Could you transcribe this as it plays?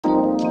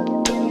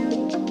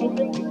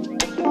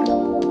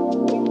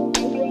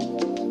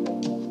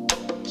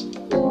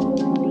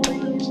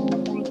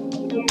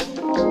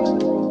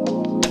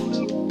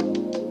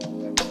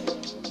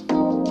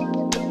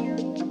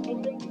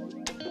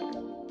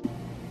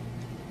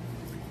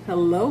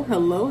Hello,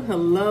 hello,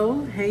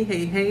 hello. Hey,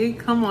 hey, hey.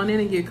 Come on in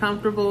and get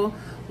comfortable.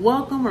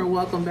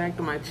 Welcome back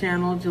to my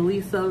channel,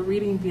 Jaleesa,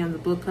 Reading Beyond the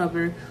Book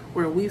Cover,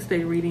 where we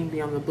stay reading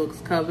beyond the book's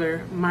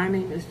cover. My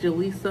name is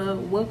Jaleesa.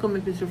 Welcome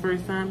if it's your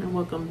first time, and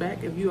welcome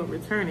back if you are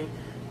returning.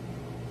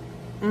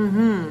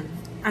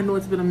 I know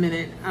it's been a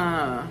minute.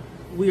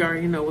 We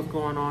already know what's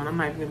going on. I'm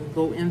not even going to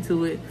go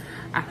into it.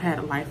 I've had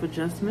a life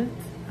adjustment.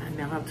 I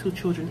now have 2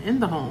 children in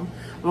the home.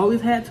 I've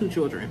always had 2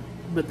 children,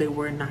 but they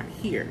were not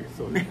here.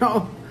 So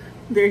now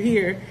they're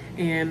here,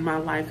 and my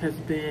life has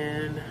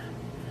been,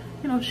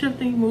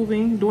 shifting,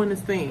 moving, doing this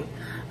thing.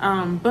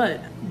 But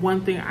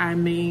one thing I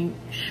made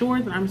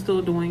sure that I'm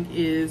still doing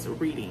is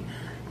reading.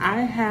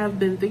 I have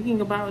been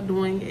thinking about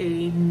doing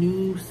a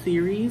new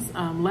series.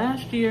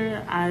 Last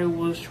year, I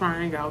was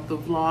trying out the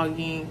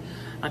vlogging,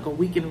 like a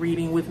weekend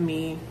reading with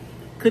me.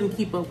 Couldn't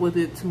keep up with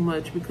it too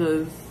much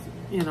because,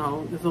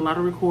 there's a lot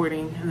of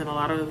recording and then a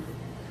lot of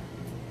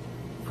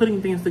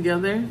putting things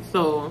together.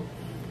 So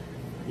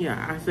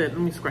yeah, I said,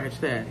 let me scratch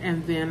that.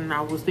 And then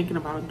I was thinking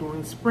about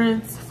doing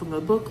sprints from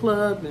the book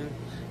club, and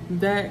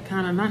that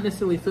kind of not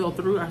necessarily fell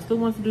through. I still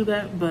want to do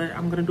that, but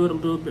I'm going to do it a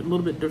little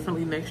bit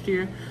differently next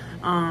year.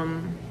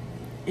 And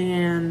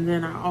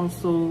then I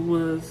also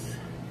was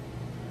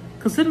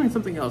considering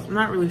something else. I'm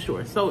not really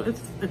sure. So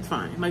it's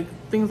fine. Like,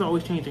 things are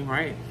always changing,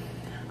 right?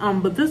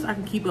 But this I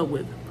can keep up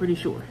with, pretty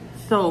sure.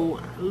 So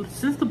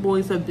since the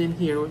boys have been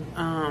here,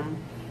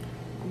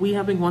 we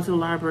have been going to the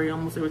library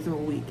almost every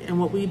single week. And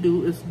what we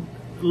do is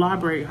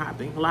library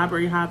hopping.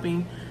 Library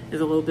hopping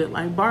is a little bit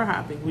like bar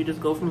hopping. We just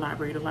go from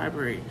library to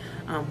library.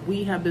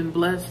 We have been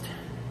blessed,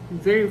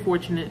 very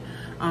fortunate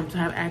to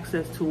have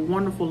access to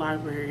wonderful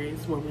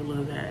libraries where we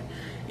live at.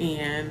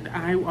 And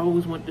I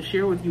always want to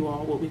share with you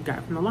all what we've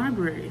got from the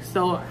library.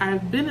 So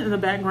I've been in the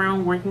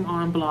background working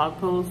on blog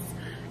posts,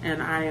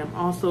 and I am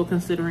also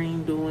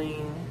considering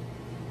doing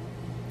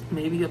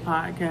maybe a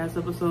podcast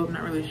episode,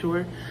 not really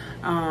sure.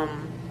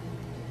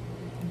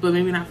 But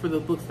maybe not for the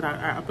books that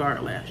I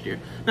borrowed last year.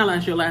 Not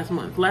last year, last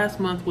month. Last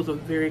month was a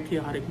very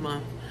chaotic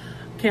month.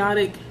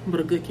 Chaotic,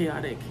 but a good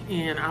chaotic.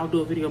 And I'll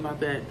do a video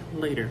about that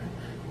later.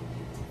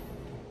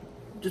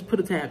 Just put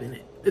a tab in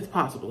it. It's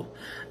possible.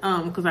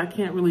 Because I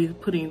can't really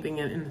put anything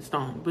in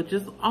stone. But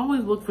just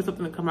always look for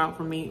something to come out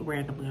for me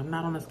randomly. I'm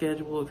not on a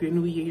schedule. If you're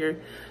new here,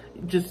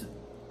 just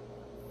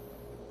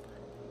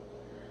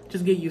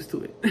get used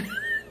to it.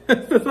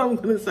 That's what I'm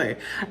gonna say.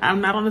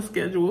 I'm not on a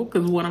schedule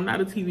because, one, I'm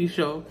not a TV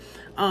show,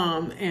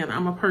 and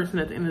I'm a person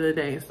at the end of the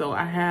day. So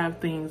I have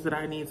things that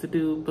I need to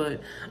do,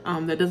 but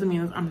that doesn't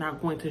mean I'm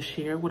not going to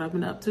share what I've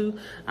been up to.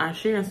 I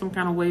share in some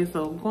kind of way,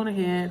 so go on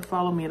ahead,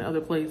 follow me in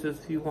other places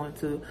if you want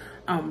to.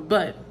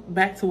 But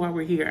back to why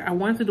we're here. I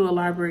wanted to do a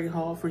library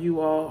haul for you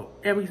all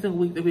every single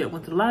week that we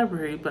went to the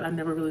library, but I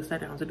never really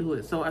sat down to do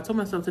it. So I told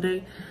myself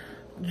today,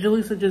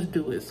 Jaleesa, just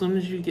do it. As soon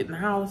as you get in the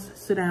house,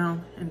 sit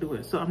down and do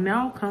it. So I'm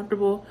now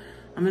comfortable.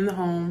 I'm in the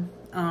home.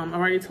 I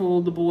already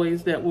told the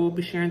boys that we'll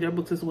be sharing their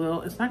books as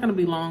well. It's not going to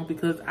be long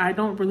because I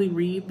don't really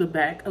read the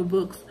back of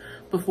books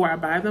before I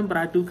buy them, but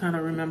I do kind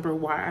of remember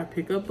why I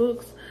pick up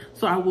books.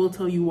 So I will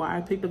tell you why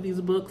I picked up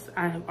these books.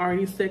 I have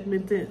already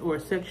segmented or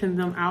sectioned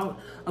them out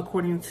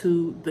according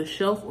to the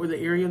shelf or the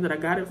area that I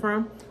got it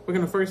from. We're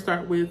going to first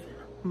start with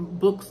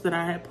books that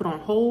I had put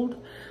on hold,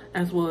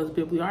 as well as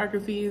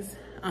bibliographies.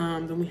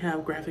 Then we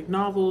have graphic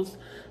novels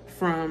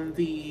from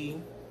the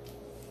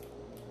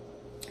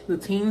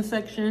teen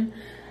section,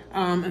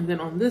 and then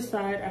on this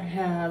side I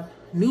have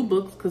new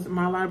books, because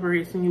my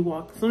library, as soon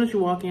as you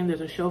walk in,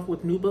 there's a shelf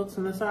with new books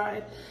on the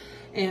side.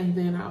 And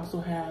then I also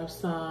have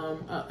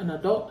some an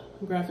adult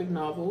graphic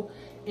novel,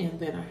 and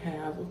then I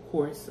have, of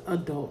course,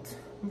 adult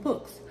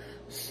books.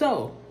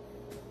 So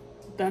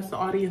that's the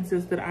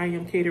audiences that I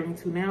am catering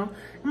to now.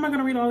 Am I going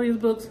to read all these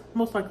books?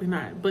 Most likely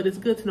not, but it's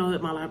good to know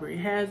that my library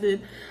has it.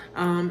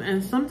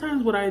 And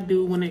sometimes what I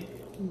do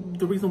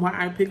the reason why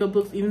I pick up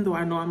books, even though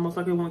I know I most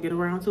likely won't get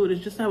around to it, is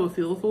just to have a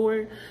feel for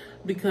it.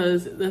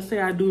 Because let's say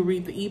I do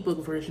read the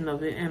ebook version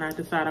of it and I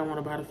decide I want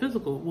to buy the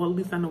physical. Well, at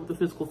least I know what the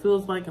physical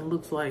feels like and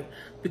looks like,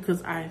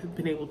 because I've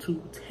been able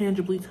to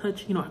tangibly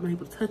touch, I've been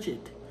able to touch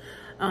it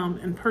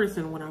in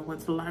person when I went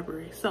to the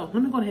library. So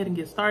let me go ahead and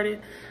get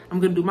started. I'm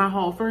going to do my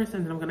haul first,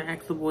 and then I'm going to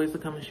ask the boys to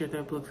come and share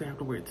their books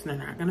afterwards. They're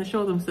not going to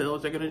show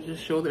themselves. They're going to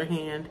just show their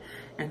hand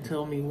and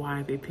tell me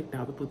why they picked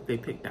out the book they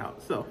picked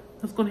out. So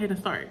let's go ahead and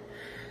start.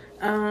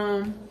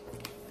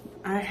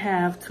 I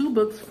have 2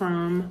 books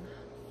from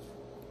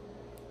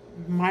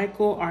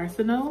Michael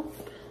Arsenault.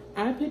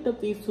 I picked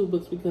up these 2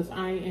 books because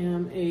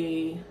I'm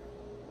a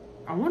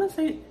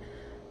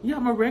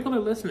regular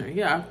listener.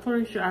 Yeah, I'm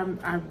pretty sure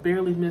I've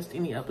barely missed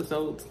any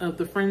episodes of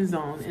The Friend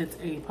Zone. It's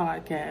a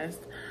podcast.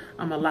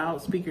 I'm a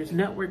Loudspeakers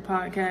Network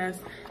podcast,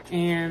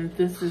 and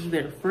this is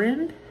their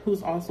friend,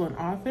 who's also an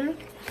author,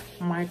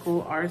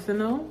 Michael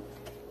Arsenault.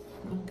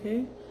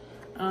 Okay.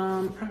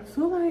 I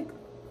feel like,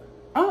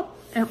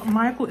 and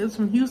Michael is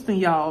from Houston,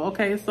 y'all.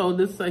 Okay, so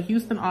this is a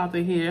Houston author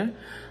here.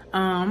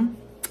 And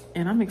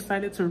I'm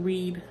excited to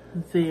read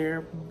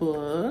their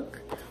book.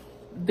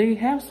 They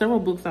have several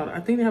books out. I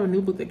think they have a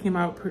new book that came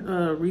out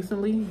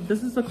recently.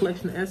 This is a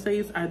collection of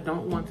essays, I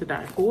Don't Want to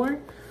Die For.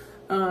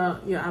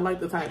 Yeah, I like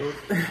the title.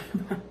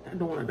 I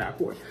Don't Want to Die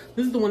For.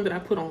 This is the one that I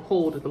put on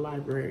hold at the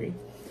library.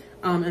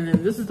 And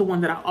then this is the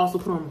one that I also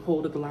put on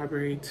hold at the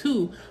library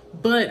too.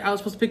 But I was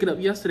supposed to pick it up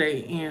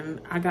yesterday,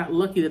 and I got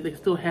lucky that they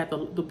still had the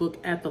book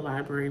at the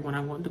library when I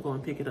wanted to go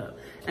and pick it up.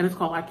 And it's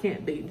called I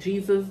Can't Date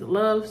Jesus,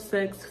 Love,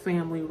 Sex,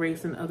 Family,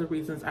 Race, and Other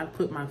Reasons I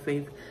Put My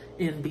Faith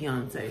in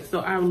Beyonce. So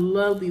I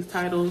love these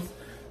titles.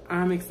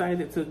 I'm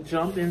excited to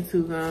jump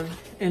into them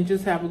and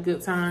just have a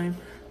good time.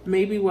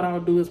 Maybe what I'll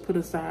do is put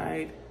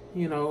aside,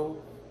 you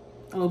know,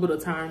 a little bit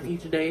of time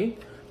each day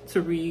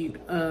to read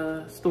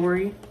a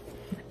story.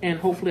 And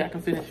hopefully I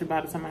can finish it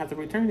by the time I have to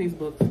return these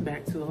books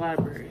back to the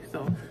library.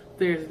 So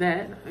there's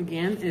that.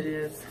 Again, it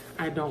is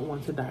I Don't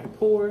Want to Die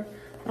Poor.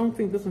 I don't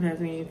think this one has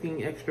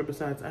anything extra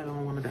besides I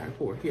Don't Want to Die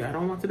Poor. Yeah, I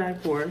Don't Want to Die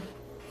Poor.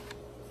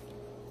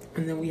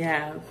 And then we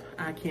have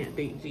I Can't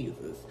Date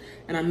Jesus.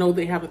 And I know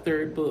they have a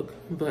third book,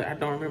 but I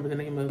don't remember the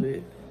name of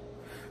it.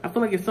 I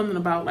feel like it's something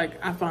about,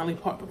 like, I finally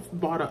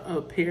bought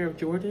a pair of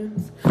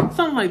Jordans.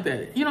 Something like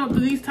that. You know,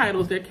 these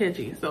titles, they're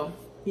catchy. So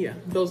yeah,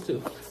 those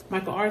two.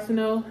 Michael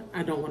Arceneaux,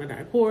 I Don't Want to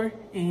Die Poor,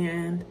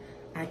 and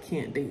I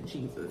Can't Date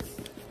Jesus.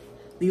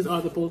 These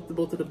are both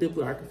of the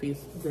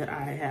bibliographies that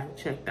I have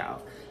checked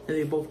out, and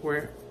they both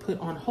were put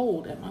on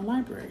hold at my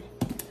library.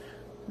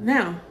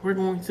 Now we're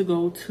going to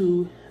go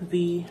to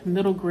the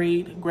middle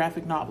grade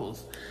graphic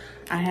novels.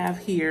 I have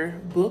here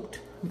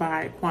Booked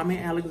by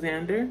Kwame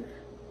Alexander.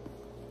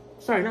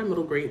 Sorry, not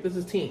middle grade. This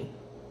is teen.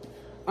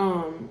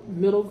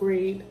 Middle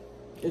grade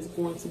is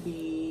going to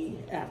be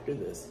after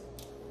this.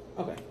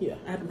 Okay, yeah,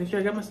 I have to make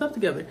sure I got my stuff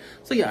together.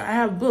 So yeah, I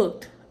have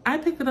Booked. I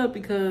picked it up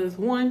because,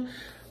 one,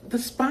 the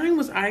spine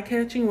was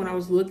eye-catching when I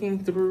was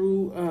looking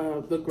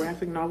through the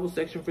graphic novel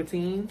section for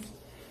teens.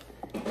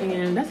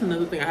 And that's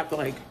another thing I have to,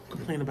 like,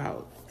 complain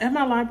about. At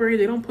my library,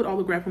 they don't put all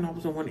the graphic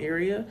novels in one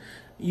area.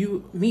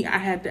 I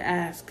had to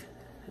ask,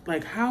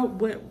 like,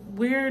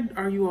 where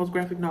are you all's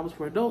graphic novels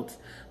for adults,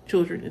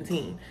 children, and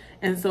teen?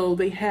 And so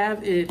they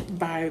have it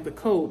by the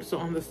code. So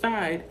on the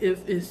side,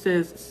 if it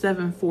says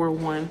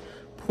 741.5,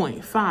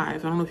 I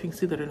don't know if you can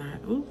see that or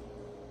not. Ooh.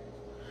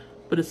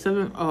 But it's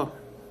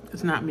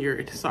it's not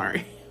mirrored,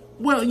 sorry.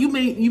 Well, you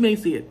may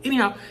see it.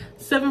 Anyhow,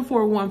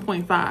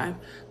 741.5,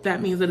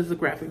 that means that it's a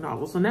graphic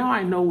novel. So now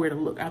I know where to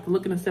look. I have to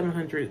look in the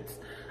 700s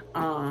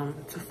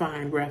to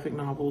find graphic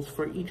novels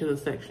for each of the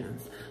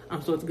sections.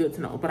 So it's good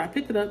to know. But I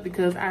picked it up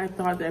because I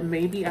thought that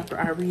maybe after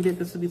I read it,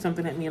 this would be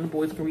something that me and the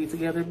boys can read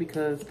together,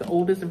 because the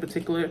oldest in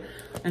particular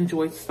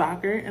enjoys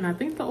soccer. And I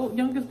think the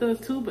youngest does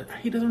too, but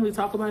he doesn't really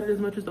talk about it as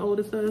much as the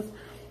oldest does.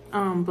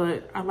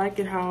 But I like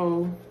it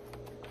how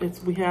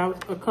we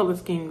have a color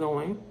scheme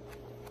going.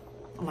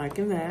 I'm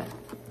liking that.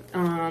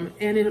 And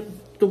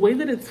the way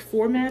that it's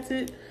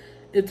formatted,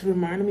 it's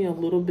reminding me a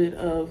little bit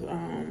of,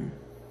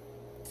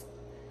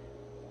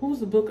 what was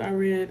the book I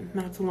read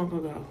not too long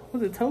ago?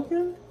 Was it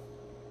Token?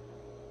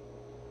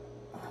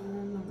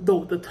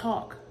 The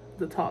Talk.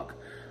 The Talk.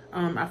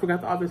 I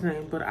forgot the author's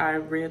name, but I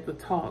read The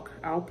Talk.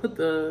 I'll put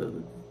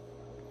the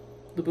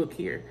book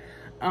here.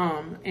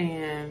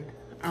 And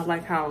I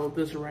like how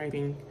this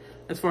writing,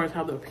 as far as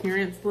how the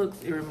appearance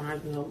looks, it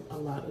reminds me a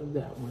lot of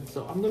that one.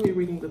 So I'm going to be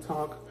reading The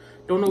Talk.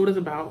 Don't know what it's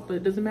about,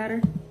 but does it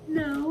matter?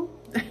 No.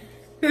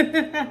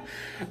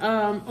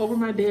 Over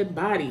My Dead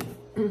Body.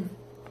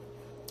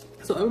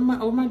 So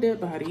Over My Dead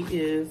Body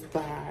is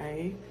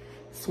by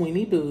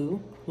Sweeney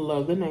Boo.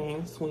 Love the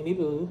name, Sweeney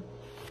Boo.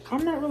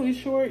 I'm not really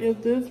sure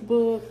if this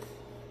book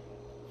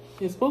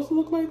is supposed to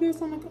look like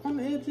this on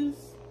the edges,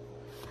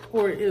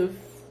 or if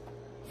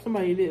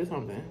somebody did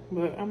something,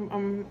 but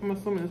I'm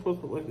assuming it's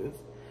supposed to look like this.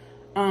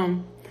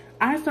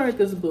 I started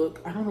this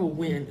book, I don't know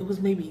when. It was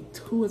maybe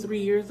 2 or 3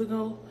 years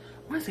ago.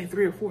 I want to say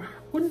 3 or 4.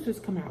 When did this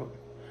come out?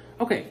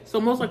 Okay, so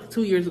most likely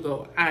 2 years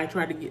ago, I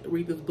tried to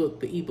read this book,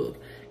 the ebook.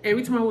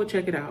 Every time I would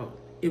check it out,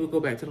 it would go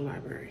back to the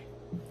library.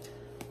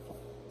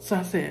 So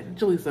I said,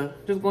 Jaleesa,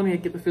 just go ahead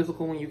and get the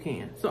physical when you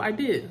can. So I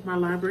did. My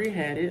library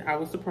had it. I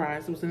was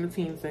surprised. It was in the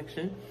teen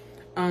section.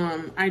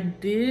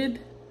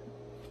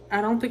 I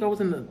don't think I was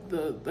in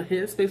the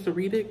headspace to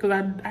read it, because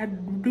I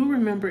do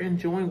remember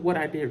enjoying what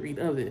I did read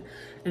of it.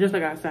 And just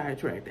like I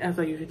sidetracked, as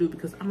I usually do,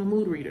 because I'm a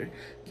mood reader.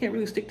 Can't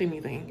really stick to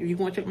anything. If you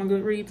want to check my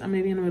Goodreads, I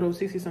may be in the middle of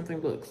 60-something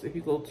books. If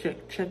you go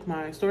check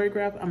my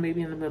Storygraph, I may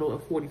be in the middle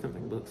of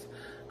 40-something books.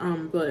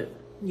 But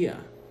yeah,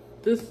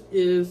 this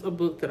is a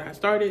book that I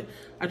started.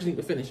 I just need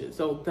to finish it.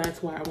 So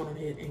that's why I went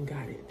ahead and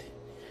got it.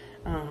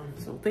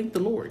 So thank the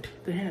Lord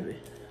to have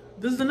it.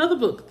 This is another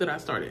book that I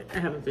started. I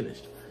haven't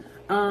finished.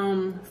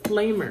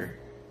 Flamer.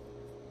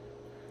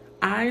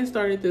 I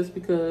started this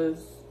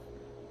because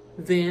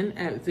Vin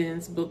at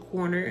Vin's Book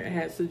Corner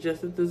had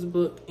suggested this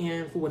book,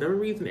 and for whatever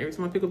reason, every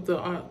time I pick up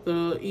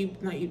the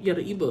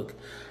ebook,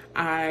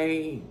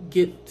 I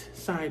get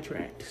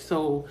sidetracked.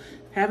 So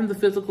having the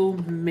physical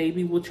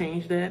maybe will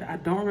change that. I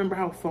don't remember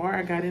how far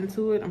I got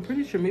into it. I'm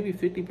pretty sure maybe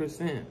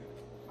 50%.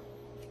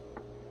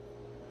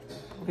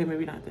 Okay,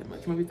 maybe not that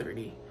much. Maybe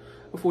 30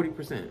 or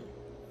 40%.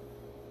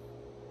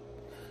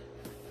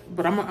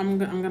 but I'm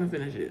gonna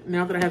finish it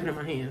now that I have it in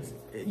my hands.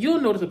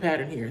 You'll notice a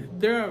pattern here.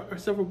 There are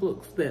several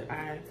books that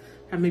I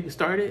have maybe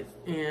started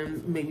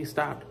and maybe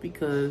stopped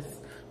because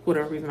for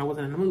whatever reason I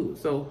wasn't in the mood.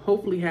 So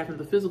hopefully having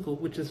the physical,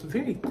 which is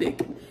very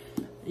thick.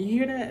 You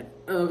hear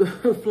that?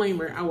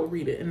 Flamer, I will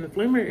read it. And the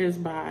Flamer is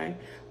by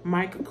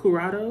Mike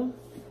Curato.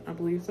 I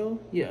believe so.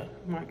 Yeah,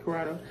 Mike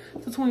Curato.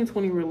 It's a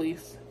 2020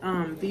 release.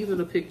 These are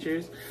the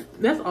pictures.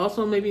 That's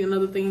also maybe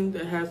another thing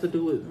that has to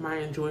do with my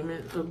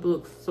enjoyment of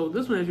books. So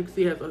this one, as you can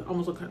see, has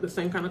almost the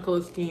same kind of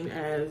color scheme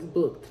as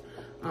Booked.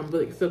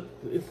 But except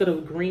instead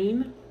of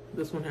green,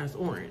 this one has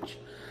orange.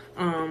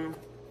 I'm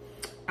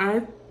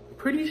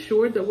pretty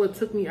sure that what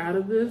took me out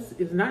of this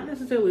is not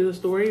necessarily the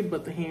story,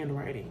 but the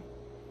handwriting.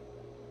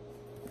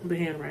 The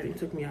handwriting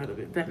took me out of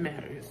it. That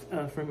matters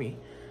for me.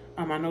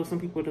 I know some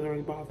people it doesn't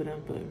really bother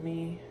them, but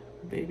me,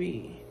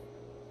 baby,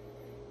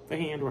 the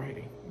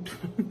handwriting.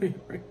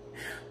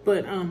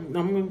 But I'm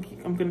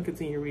gonna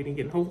continue reading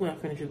it, and hopefully I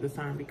finish it this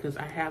time because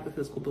I have the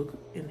physical book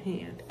in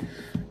hand.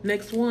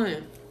 Next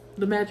one,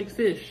 The Magic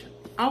Fish.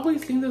 I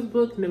always seen this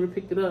book, never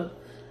picked it up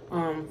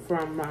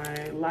from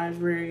my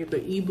library.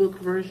 The ebook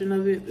version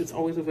of it is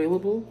always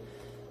available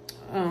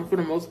for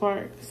the most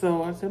part.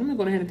 So I said, let me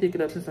go ahead and pick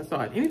it up since I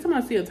saw it. Anytime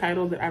I see a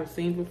title that I've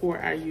seen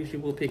before, I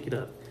usually will pick it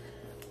up.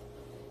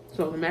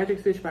 So The Magic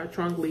Fish by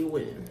Trung Le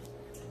Nguyen.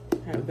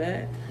 Have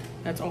that.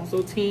 That's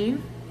also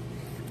teen.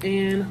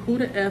 And Who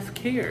the F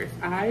Cares?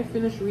 I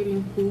finished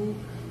reading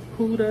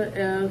Who the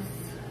F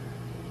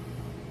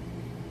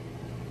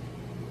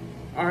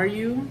Are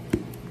You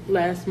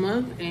last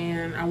month,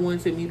 and I wanted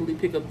to immediately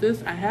pick up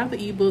this. I have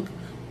the ebook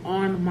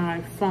on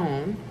my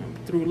phone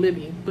through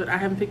Libby, but I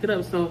haven't picked it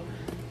up, so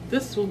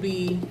this will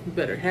be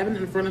better. Having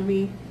it in front of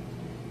me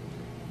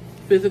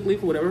physically,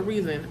 for whatever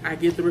reason, I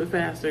get through it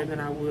faster than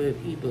I would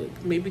ebook.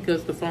 Maybe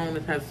because the phone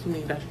has too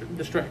many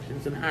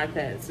distractions, and the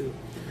iPad too.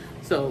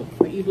 So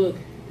the ebook,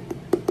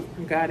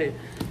 I got it,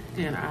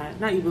 and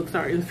not ebook,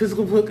 sorry, the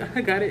physical book,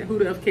 I got it. Who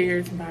the F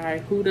Cares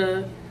by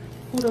Huda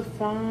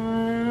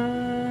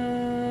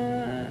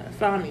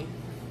Fahmy.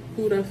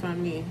 Huda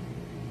Fahmy.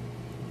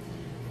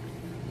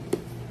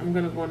 I'm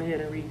gonna go ahead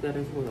and read that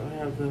as well. I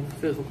have the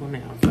physical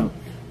now. So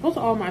those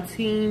are all my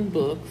teen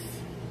books.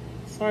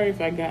 Sorry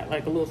if I got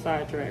like a little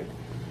sidetracked.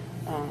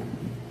 I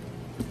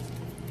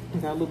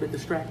got a little bit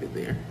distracted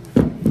there.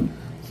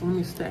 So let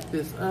me stack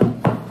this up.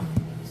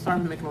 Sorry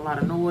for making a lot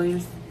of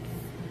noise.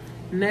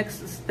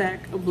 Next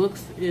stack of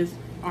books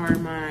are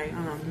my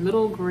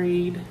middle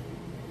grade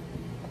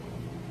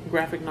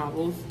graphic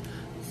novels.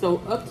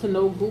 So Up to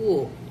No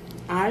Ghoul.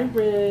 I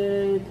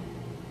read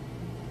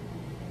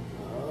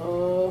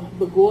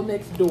The Ghoul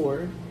Next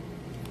Door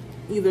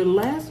either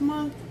last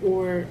month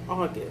or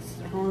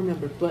August. I don't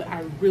remember, but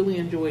I really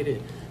enjoyed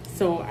it.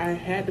 So I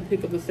had to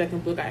pick up the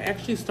second book. I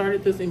actually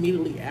started this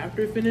immediately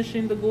after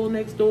finishing The Ghoul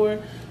Next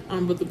Door,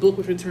 but the book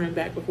was returned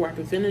back before I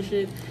could finish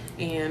it,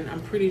 and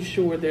I'm pretty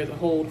sure there's a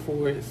hold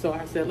for it. So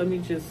I said, let me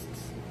just,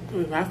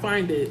 if I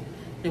find it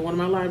in one of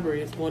my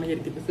libraries, go ahead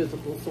and get the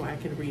physical so I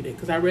can read it.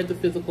 Because I read the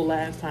physical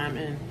last time,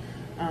 and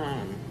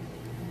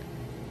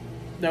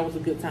that was a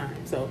good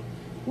time. So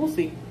we'll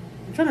see.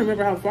 I'm trying to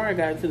remember how far I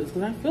got into this,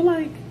 because I feel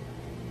like,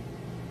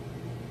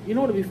 you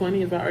know what would be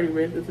funny if I already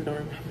read this and don't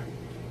remember.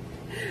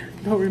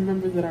 Don't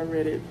remember that I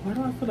read it. Why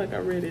do I feel like I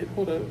read it?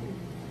 Hold up.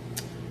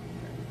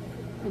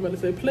 I'm about to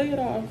say, play it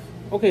off.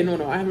 Okay,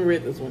 no, I haven't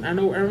read this one. I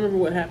remember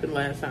what happened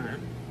last time.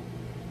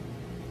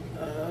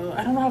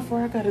 I don't know how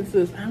far I got into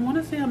this. I want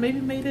to say I maybe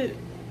made it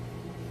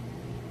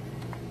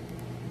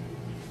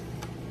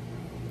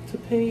to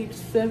page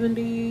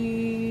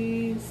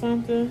 70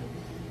 something.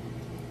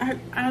 I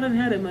didn't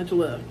have that much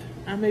left.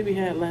 I maybe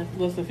had less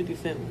than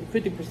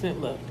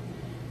 50% left.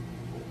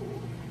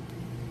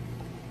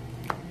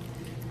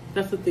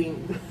 That's the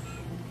thing.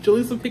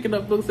 Jaleesa picking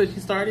up books that she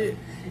started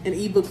in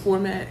ebook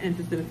format and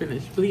just didn't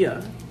finish. But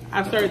yeah,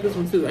 I started this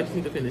one too. I just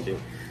need to finish it.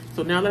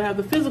 So now that I have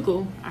the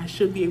physical, I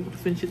should be able to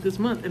finish it this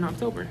month in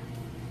October.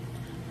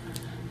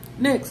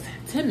 Next,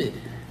 Timid.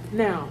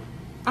 Now,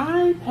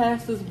 I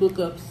passed this book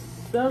up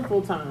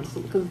several times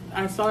because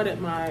I saw it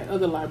at my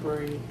other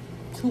library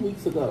 2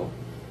 weeks ago.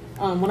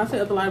 When I say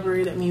other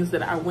library, that means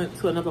that I went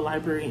to another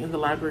library in the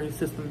library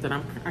system that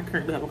I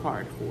currently have a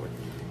card for.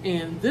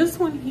 And this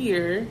one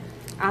here,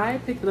 I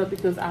picked it up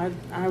because I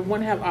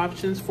want to have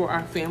options for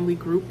our family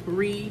group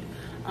read.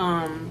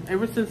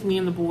 Ever since me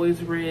and the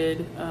boys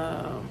read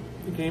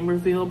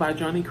Gamerville by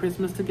Johnny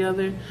Christmas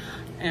together,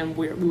 and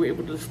we were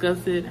able to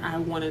discuss it, I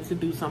wanted to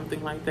do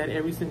something like that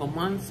every single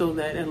month so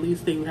that at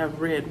least they would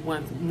have read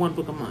one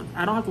book a month.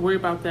 I don't have to worry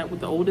about that with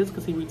the oldest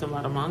because he reads a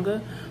lot of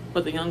manga,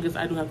 but the youngest,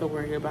 I do have to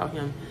worry about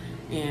him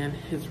and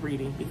his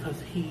reading because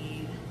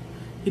he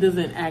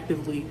doesn't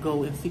actively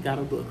go and seek out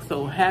a book.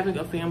 So having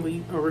a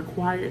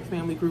required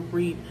family group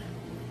read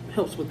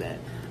helps with that.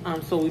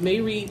 So we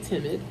may read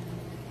Timid,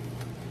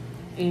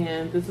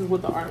 and this is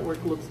what the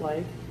artwork looks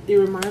like. It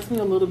reminds me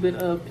a little bit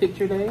of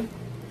Picture Day.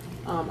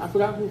 I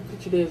forgot who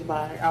Picture Day is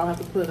by. I'll have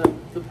to put up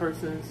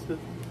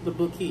the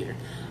book here.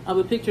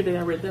 But Picture Day,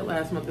 I read that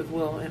last month as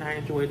well, and I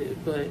enjoyed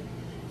it. But it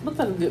looks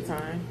like a good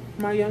time.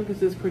 My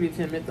youngest is pretty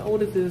timid. The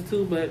oldest is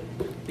too, but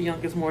the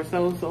youngest more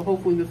so. So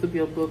hopefully this will be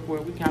a book where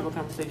we can have a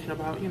conversation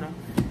about, you know,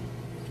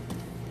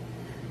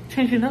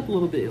 changing up a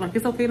little bit. Like,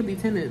 it's okay to be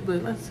timid,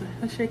 but let's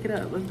shake it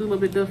up. Let's do a little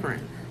bit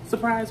different.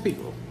 Surprise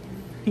people.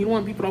 You don't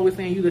want people always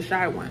saying you the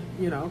shy one,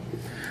 you know.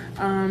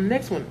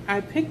 Next one.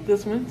 I picked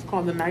this one. It's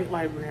called The Night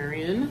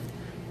Librarian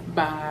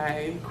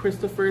by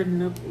Christopher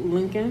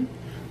Lincoln.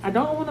 I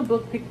don't know when the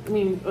book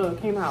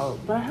came out,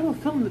 but I have a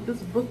feeling that this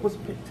book was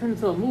turned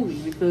into a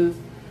movie because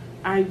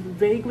I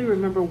vaguely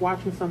remember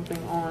watching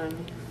something on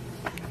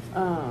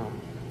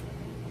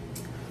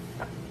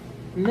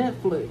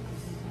Netflix.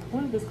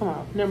 When did this come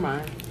out? Never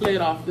mind. Play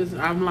it off.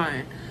 I'm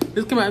lying.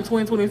 This came out in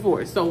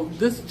 2024. So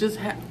this just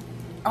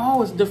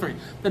oh, it's different.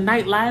 The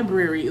Night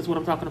Library is what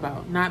I'm talking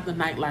about, not The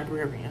Night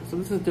Librarian. So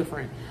this is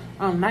different.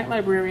 Night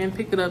Librarian,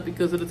 picked it up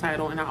because of the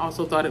title, and I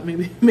also thought it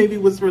maybe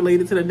was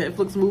related to the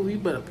Netflix movie,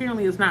 but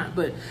apparently it's not.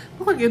 But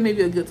looks like it may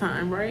be a good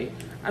time, right?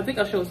 I think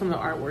I'll show some of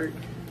the artwork.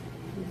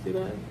 You see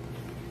that?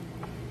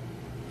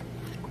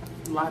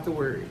 Lots of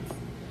words.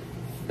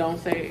 Don't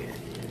say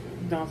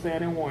I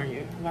didn't warn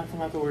you. Lots and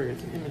lots of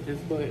words and images,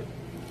 but it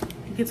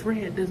gets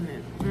read, doesn't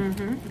it?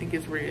 It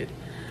gets read.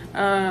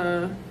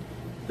 The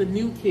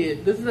New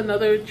Kid. This is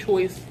another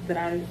choice that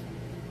I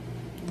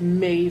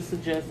may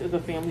suggest as a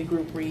family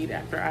group read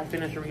after I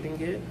finish reading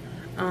it.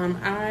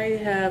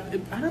 I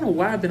don't know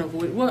why I've been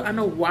avoiding, well, I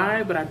know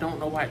why, but I don't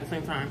know why at the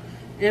same time.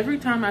 Every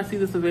time I see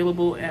this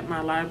available at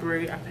my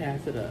library, I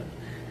pass it up.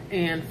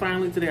 And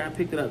finally today I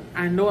picked it up.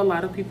 I know a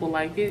lot of people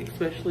like it,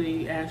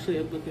 especially Ashley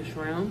at Bookish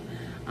Realm.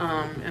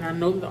 And I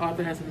know that the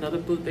author has another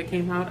book that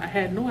came out. I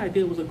had no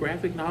idea it was a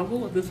graphic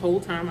novel. This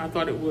whole time I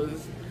thought it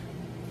was,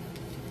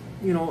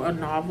 you know, a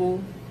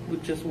novel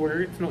with just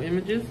words, no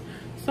images.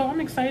 So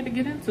I'm excited to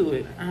get into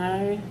it.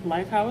 I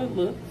like how it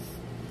looks.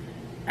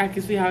 I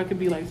can see how it could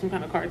be like some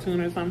kind of cartoon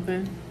or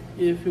something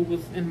if it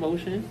was in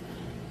motion.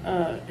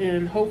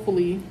 And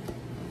hopefully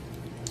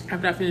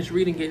after I finish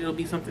reading it, it'll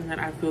be something that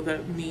I feel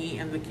that me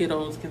and the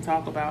kiddos can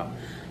talk about,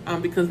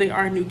 because they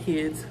are new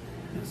kids,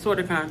 sort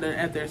of kind of,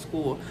 at their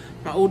school.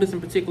 My oldest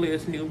in particular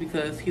is new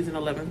because he's in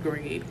 11th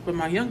grade, but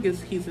my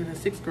youngest, he's in the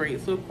 6th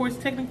grade. So of course,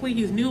 technically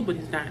he's new, but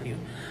he's not new.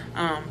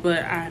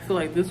 But I feel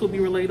like this will be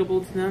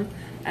relatable to them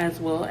as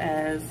well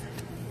as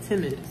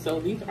timid. So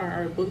these are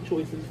our book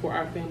choices for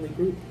our family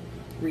group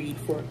read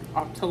for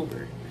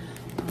October.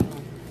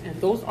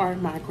 And those are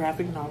my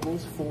graphic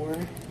novels for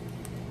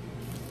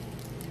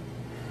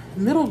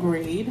middle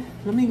grade.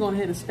 Let me go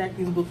ahead and stack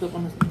these books up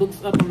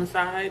on the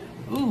side.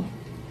 Ooh,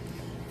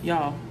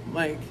 y'all,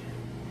 like,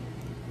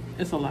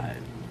 it's a lot.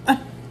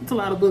 It's a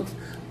lot of books,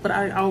 but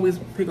I always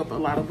pick up a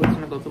lot of books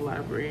when I go to the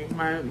library.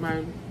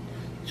 My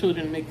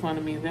children make fun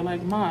of me. They're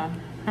like, "Ma,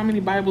 how many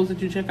Bibles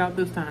did you check out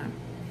this time?"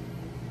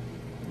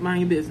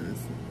 Mind your business.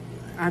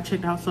 I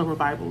checked out several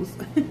Bibles.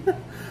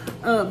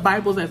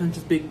 Bibles as in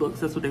just big books.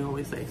 That's what they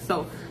always say.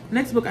 So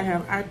next book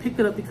I picked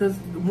it up because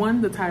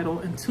one, the title,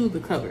 and two, the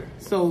cover.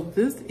 So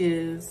this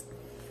is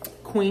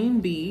Queen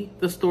Bee,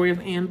 The Story of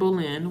Anne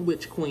Boleyn,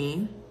 Witch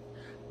Queen,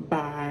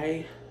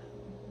 by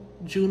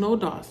Juno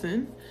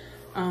Dawson.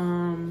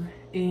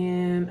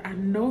 And I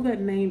know that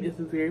name is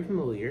very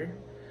familiar.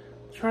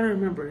 I'm trying to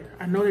remember.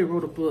 I know they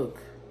wrote a book.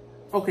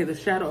 Okay, The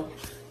Shadow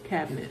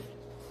Cabinet.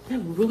 They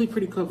have really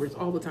pretty covers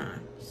all the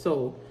time.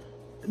 So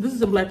this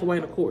is in black and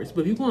white, of course,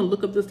 but if you want to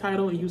look up this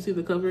title and you see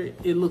the cover,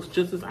 it looks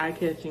just as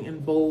eye-catching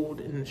and bold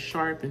and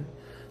sharp and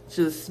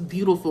just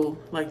beautiful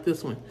like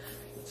this one.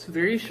 It's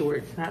very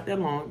short. It's not that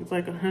long. It's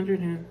like 200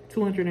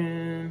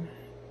 and...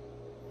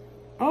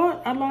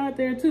 Oh, I lied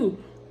there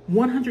too.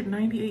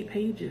 198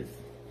 pages.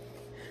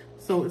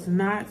 So it's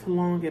not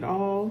long at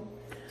all.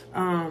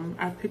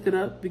 I picked it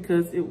up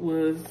because it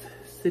was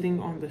sitting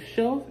on the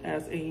shelf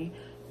as a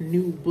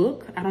new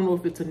book. I don't know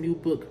if it's a new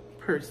book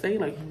per se,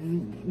 like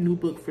new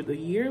book for the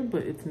year,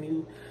 but it's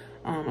new,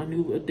 a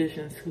new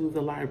addition to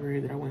the library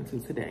that I went to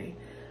today.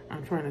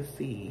 I'm trying to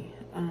see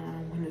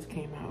when this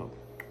came out.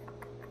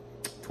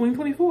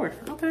 2024.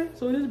 Okay,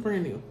 so it is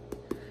brand new.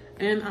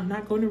 And I'm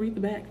not going to read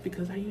the back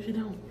because I usually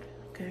don't.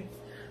 Okay,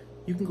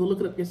 you can go look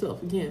it up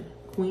yourself. Again,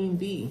 Queen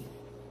Bee,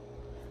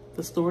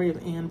 The Story of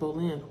Anne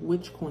Boleyn,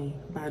 Witch Queen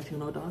by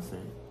Juno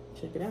Dawson.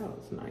 Check it out.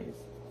 It's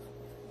nice.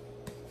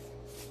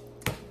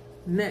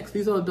 Next,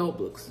 these are adult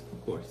books,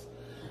 of course.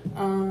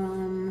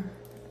 And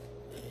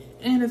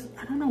it's,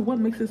 I don't know what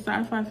makes it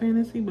sci-fi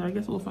fantasy, but I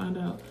guess we'll find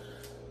out.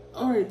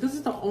 All right, this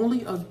is the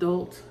only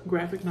adult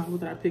graphic novel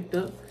that I picked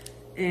up,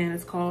 and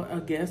it's called A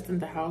Guest in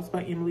the House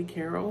by Emily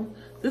Carroll.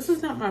 This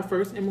is not my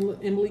first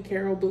Emily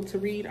Carroll book to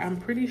read. I'm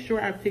pretty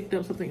sure I picked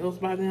up something else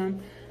by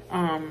them.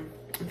 I'm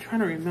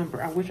trying to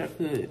remember. I wish I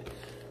could.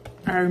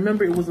 I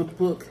remember it was a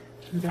book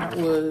that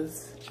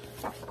was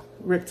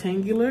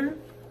rectangular,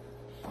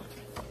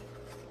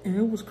 and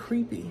it was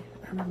creepy.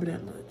 I remember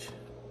that much.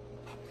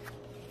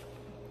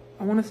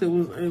 I want to say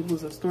it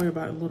was a story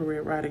about Little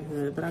Red Riding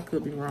Hood, but I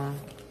could be wrong.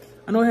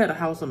 I know it had a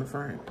house on the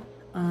front.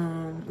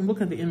 I'm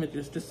looking at the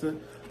images just to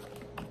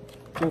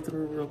go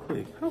through real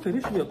quick. Okay,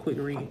 this should be a quick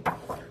read.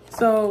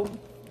 So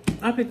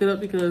I picked it up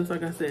because,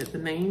 like I said, the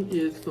name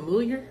is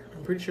familiar.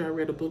 I'm pretty sure I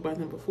read a book by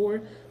them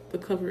before. The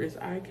cover is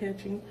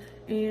eye-catching,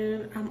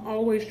 and I'm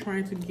always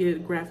trying to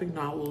get graphic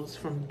novels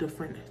from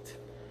different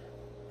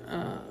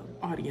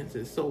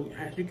audiences. So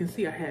as you can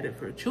see, I had it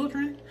for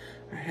children,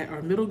 I had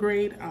our middle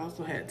grade, I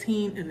also had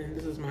teen, and then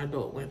this is my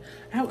adult one.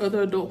 I have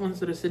other adult ones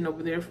that are sitting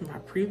over there from my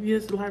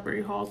previous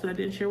library hauls that I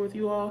didn't share with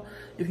you all.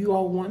 If you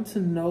all want to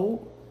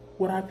know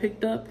what I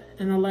picked up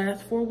in the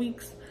last 4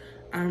 weeks,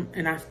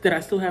 that I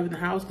still have in the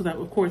house, because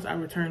of course I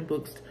returned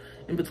books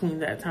in between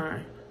that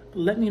time,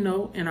 let me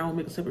know, and I will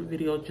make a separate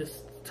video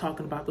just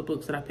talking about the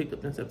books that I picked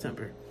up in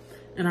September.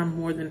 And I'm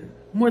more than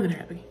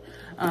happy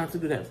to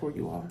do that for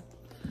you all.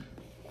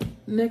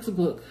 Next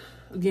book,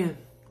 again,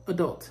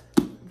 adult.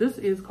 This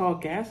is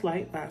called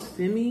Gaslight by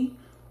Femi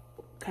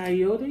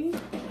Coyote,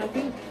 I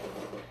think.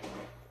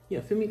 Yeah,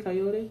 Femi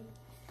Coyote.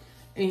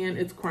 And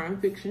it's crime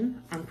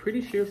fiction. I'm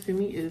pretty sure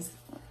Femi is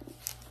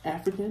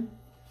African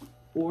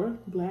or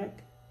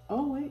Black.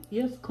 Oh wait,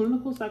 yes,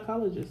 clinical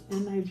psychologist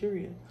in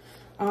Nigeria.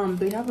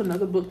 They have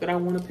another book that I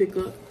want to pick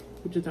up,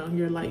 which is down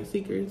here, Light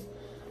Seekers.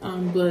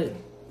 But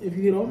if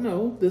you don't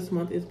know, this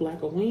month is Black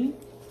Halloween.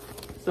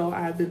 So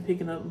I've been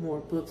picking up more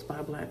books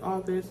by Black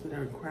authors that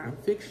are crime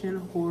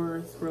fiction,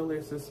 horror,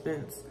 thriller,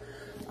 suspense,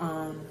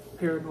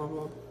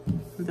 paranormal,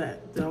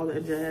 all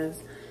that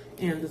jazz.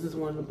 And this is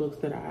one of the books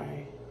that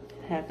I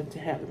happen to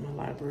have in my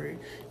library.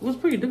 It was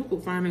pretty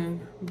difficult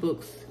finding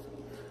books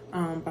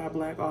by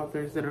Black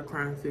authors that are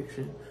crime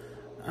fiction.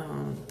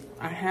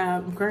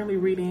 I'm currently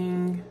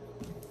reading,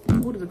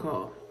 what is it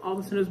called? All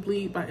the Sinners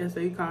Bleed by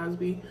S.A.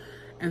 Cosby.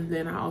 And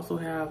then I also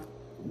have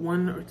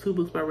 1 or 2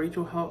 books by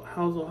Rachel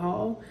Housel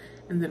Hall.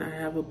 And then I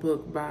have a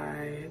book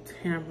by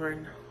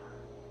Tamron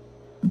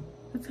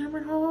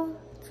Hall?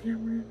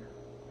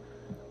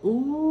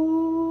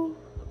 Ooh,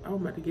 I'm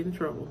about to get in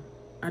trouble.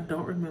 I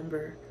don't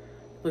remember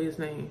his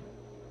name,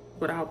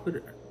 but I'll put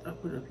it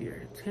up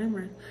here.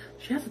 Tamron,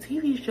 she has a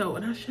TV show,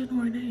 and I should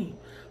know her name.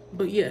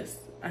 But yes,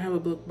 I have a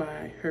book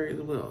by her as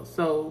well.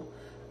 So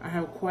I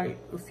have quite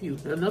a few.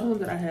 Another one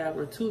that I have,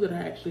 or 2 that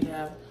I actually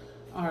have,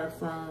 are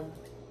from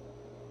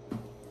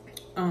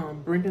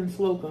Brendan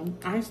Slocum.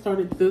 I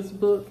started this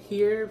book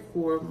here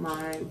for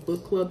my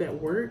book club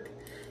at work,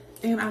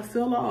 and I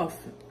fell off.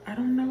 I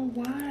don't know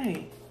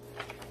why.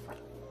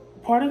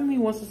 Part of me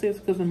wants to say it's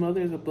because the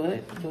mother is a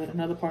butt, but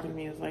another part of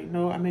me is like,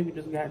 no, I maybe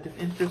just got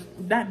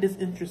not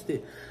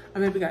disinterested. I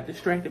maybe got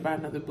distracted by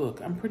another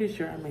book. I'm pretty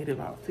sure I made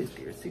about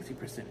 50 or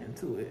 60%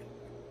 into it.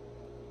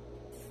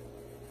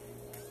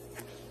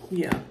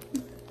 Yeah.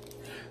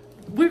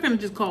 We're going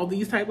to just call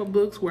these type of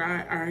books where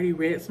I already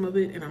read some of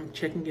it and I'm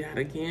checking it out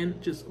again.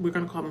 We're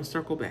going to call them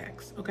circle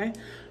backs, okay?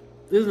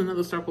 This is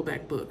another circle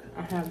back book.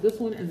 I have this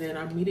one, and then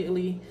I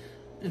immediately,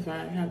 if I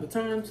have the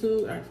time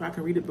to, or if I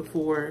can read it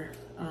before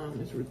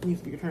it needs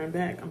to be returned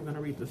back, I'm going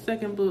to read the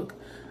second book.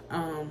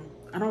 I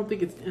don't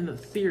think it's in a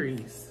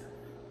series,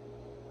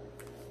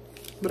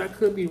 but I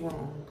could be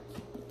wrong.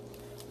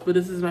 But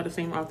this is by the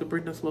same author,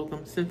 Brendan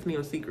Slocum, Symphony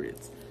of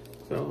Secrets.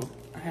 So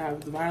I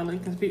have The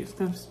Violent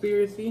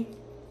Conspiracy,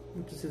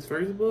 which is his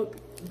first book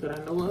that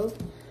I know of.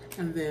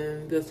 And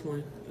then this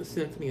one, The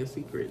Symphony of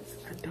Secrets.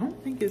 I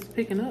don't think it's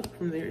picking up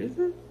from there, is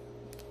it?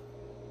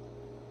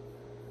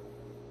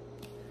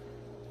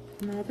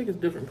 No, I think it's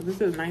different because it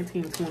says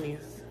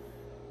 1920s.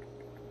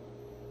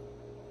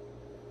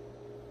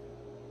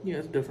 Yeah,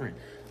 it's different.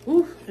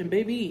 Oof, and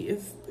baby,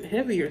 it's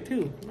heavier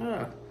too.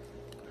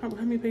 How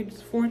many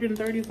pages?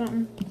 430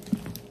 something?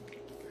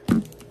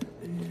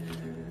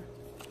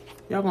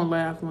 Y'all gonna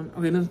laugh when,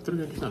 okay, this is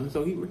 300 something.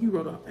 So he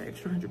wrote an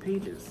extra 100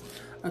 pages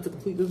to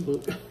complete this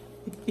book.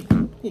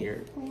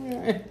 Here.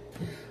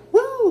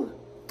 Woo!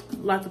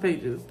 Lots of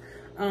pages.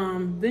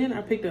 Then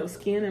I picked up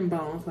Skin and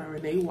Bones by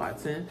Renee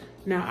Watson.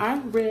 Now,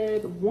 I've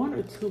read 1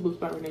 or 2 books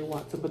by Renee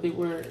Watson, but they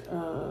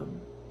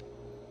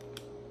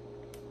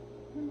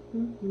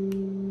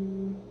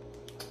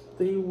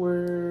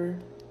were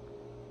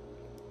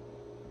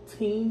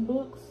teen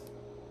books.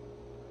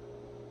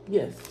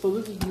 Yes, so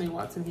this is Renee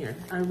Watson here.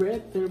 I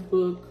read their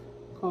book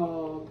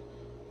called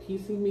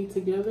Piecing Me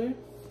Together.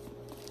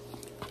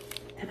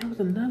 And there was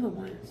another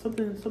one,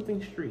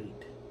 something Street.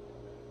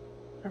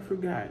 I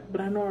forgot,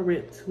 but I know I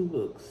read 2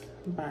 books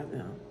by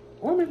them,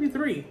 or maybe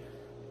 3.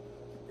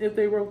 If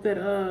they wrote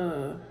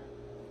that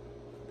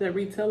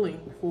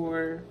retelling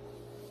for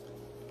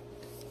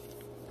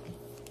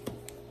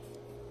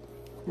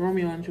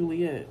Romeo and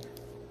Juliet,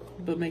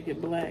 but make it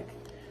black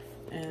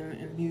and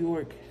in New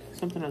York,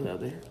 something or the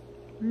other.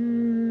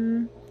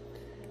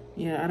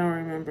 Yeah, I don't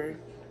remember,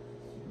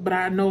 but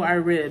I know I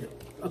read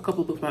a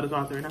couple books by this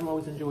author, and I've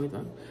always enjoyed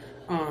them.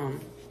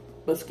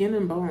 But Skin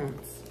and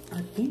Bones,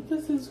 I think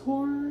this is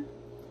horror.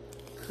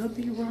 Could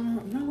be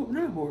wrong. No,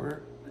 not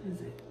horror. What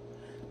is it?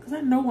 Because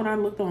I know when I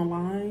looked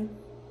online,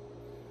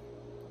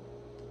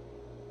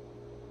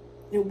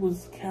 it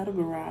was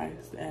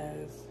categorized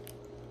as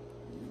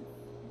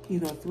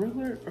either a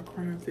thriller or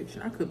crime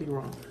fiction. I could be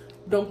wrong.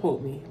 Don't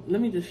quote me.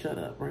 Let me just shut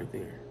up right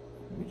there.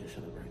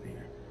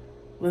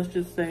 Let's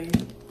just say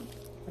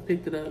I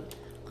picked it up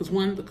because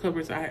one, the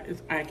cover is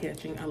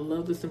eye-catching. I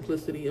love the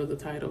simplicity of the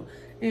title,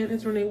 and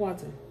it's Renee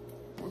Watson.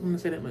 I'm gonna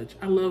say that much.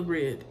 I love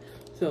red,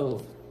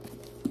 so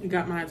it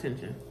got my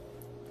attention.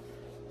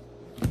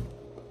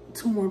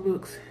 2 more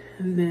books,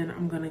 and then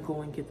I'm gonna go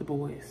and get the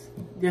boys.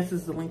 This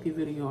is a lengthy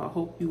video. I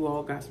hope you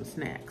all got some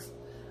snacks.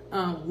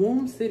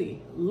 Womb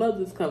City. Love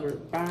this cover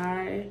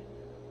by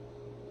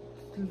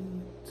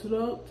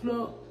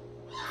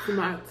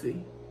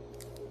Sumatsi.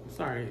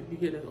 Sorry, if you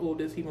hear that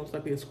oldest, he most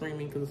likely is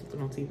screaming because it's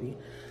something on TV.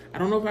 I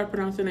don't know if I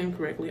pronounced the name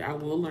correctly. I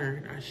will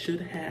learn. I should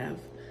have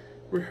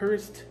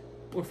rehearsed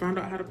or found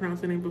out how to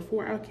pronounce the name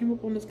before I came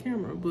up on this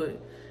camera,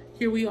 but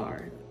here we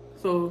are.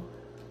 So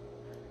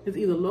it's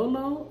either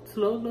Lolo,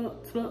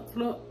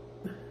 Tlolo.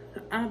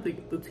 I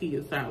think the T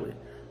is silent.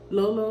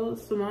 Lolo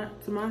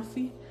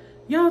Samasi.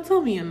 Y'all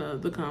tell me in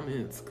the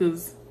comments,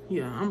 because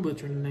yeah, I'm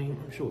butchering the name,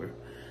 I'm sure.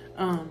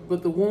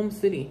 But the Womb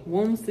City,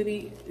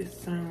 it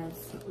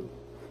sounds,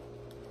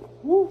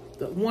 woo,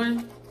 the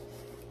one,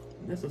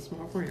 that's a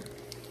small print.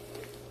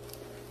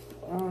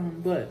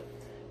 But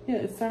yeah,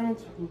 it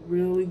sounds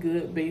really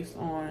good based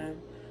on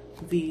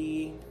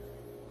the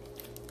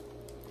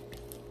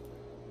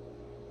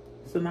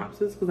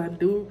synopsis, because I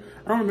don't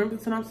remember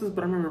the synopsis,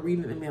 but I remember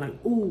reading it and being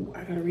like, ooh,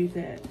 I gotta read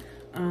that.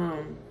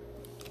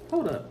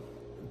 Hold up.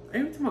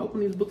 Every time I open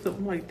these books up,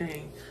 I'm like,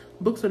 dang,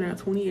 books are now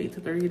 $28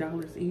 to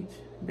 $30 each,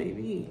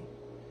 baby.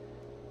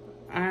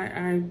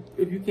 I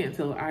if you can't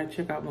tell, I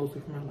check out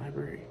mostly from my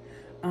library.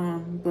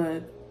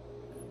 But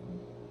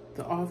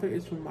the author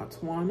is from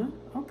Botswana.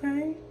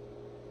 Okay.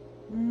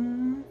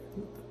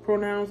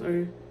 Pronouns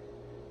are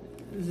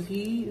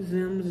Z,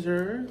 Zim,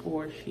 Zer,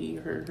 or she,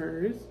 her,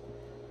 hers.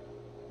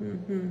 I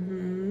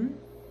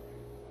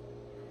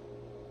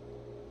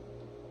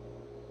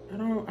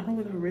don't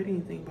think I read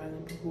anything by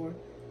them before.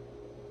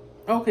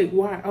 Okay,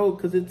 why? Oh,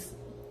 because it's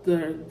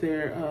their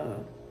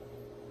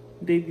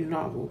debut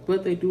novel.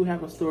 But they do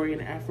have a story in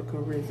Africa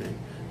Risen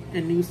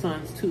and New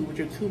Sons too, which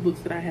are 2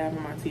 books that I have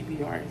on my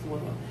TBR as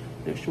well.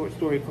 They're short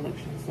story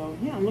collections. So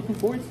yeah, I'm looking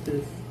forward to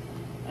this.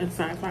 It's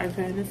sci-fi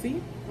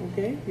fantasy.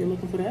 Okay, you're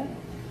looking for that.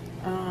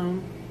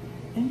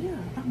 And yeah,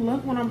 I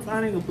love when I'm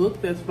finding a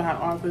book that's by an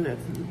author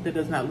that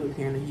does not live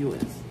here in the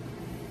U.S.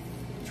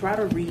 Try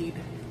to read,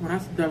 when I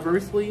say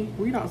diversely,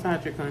 read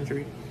outside your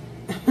country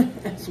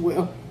as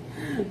well.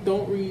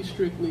 Don't read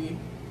strictly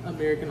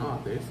American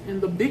authors.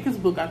 And the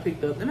biggest book I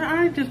picked up, and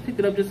I just picked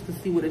it up just to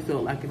see what it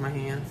felt like in my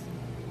hands.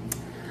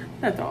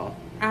 That's all.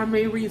 I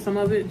may read some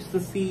of it just to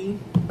see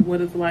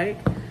what it's like.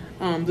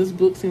 This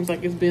book seems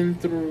like it's been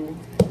through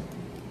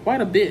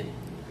quite a bit.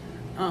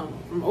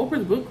 From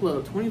Oprah's Book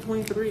Club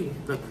 2023,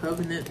 The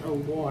Covenant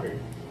of Water.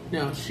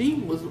 Now, she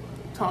was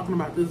talking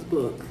about this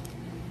book,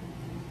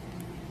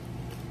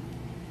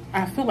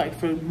 I feel like,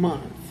 for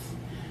months.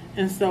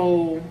 And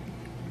so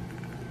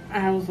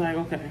I was like,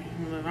 okay,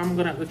 I'm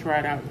gonna have to try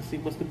it out and see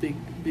what's the big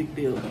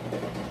deal.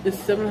 It's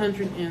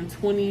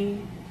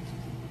 720,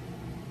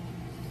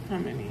 how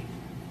many?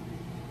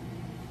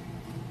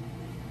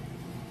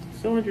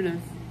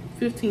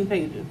 715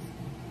 pages.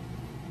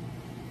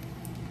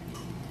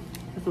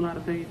 That's a lot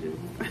of pages.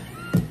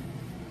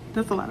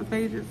 That's a lot of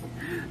pages.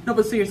 No,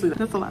 but seriously,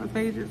 that's a lot of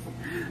pages.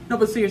 No,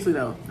 but seriously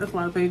though, that's a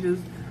lot of pages.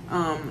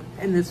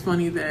 And it's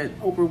funny that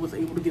Oprah was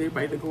able to get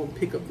everybody to go and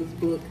pick up this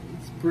book,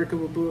 this brick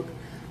of a book.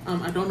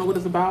 I don't know what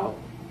it's about.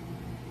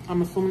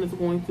 I'm assuming it's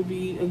going to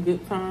be a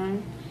good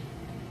time.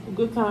 A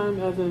good time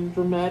as in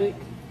dramatic,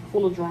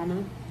 full of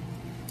drama.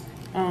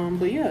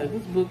 But yeah,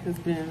 this book has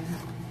been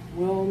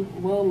well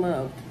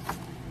loved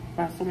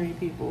by so many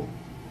people.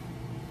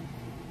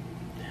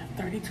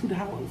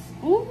 $32.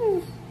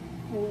 Ooh,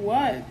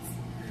 what?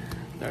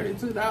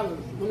 $32.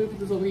 Let me put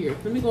this over here.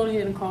 Let me go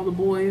ahead and call the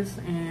boys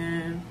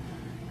and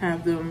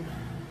have them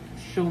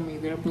show me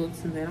their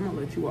books, and then I'm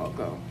gonna let you all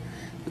go.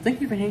 But thank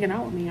you for hanging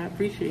out with me. I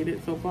appreciate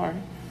it so far.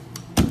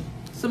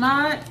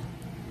 Samad,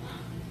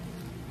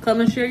 come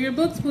and share your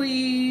books,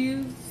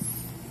 please.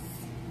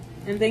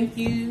 And thank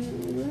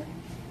you.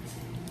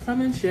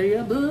 Come and share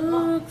your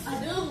books.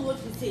 I do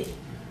what you said.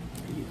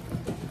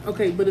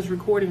 Okay, but it's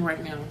recording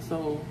right now,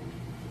 so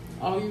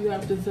all you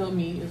have to tell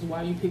me is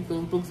why you picked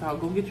those books out.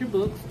 Go get your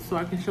books so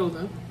I can show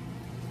them.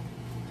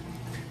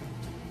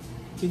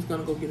 He's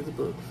gonna go get his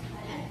books.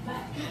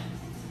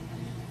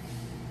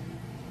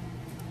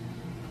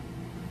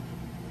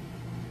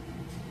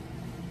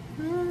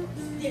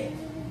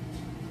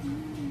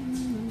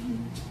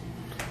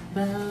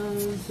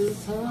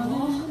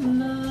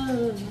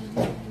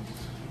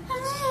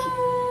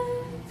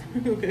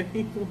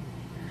 Okay.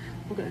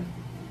 Okay.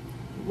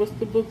 What's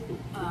the book?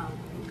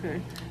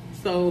 Okay.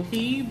 So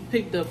he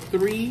picked up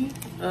 3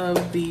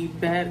 of the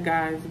Bad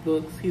Guys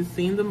books. He's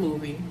seen the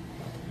movie.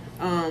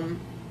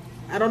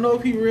 I don't know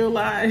if he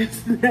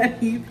realized that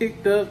he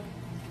picked up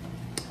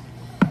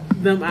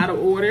them out of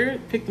order.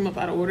 Picked them up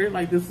out of order.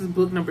 Like, this is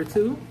book number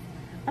 2.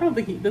 I don't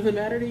think does it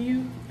matter to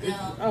you?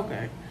 No.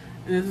 Okay.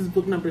 And this is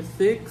book number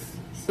 6.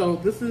 So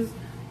this is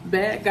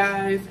Bad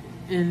Guys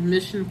in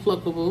Mission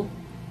Pluckable.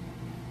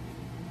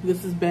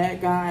 This is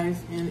Bad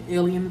Guys in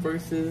Alien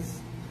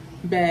versus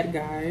Bad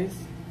Guys.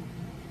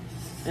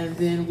 And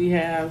then we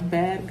have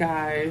Bad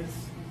Guys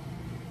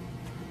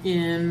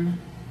in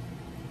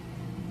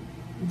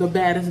The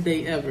Baddest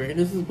Day Ever. And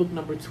this is book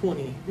number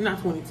 20.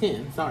 Not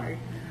 2010, sorry.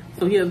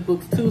 So he has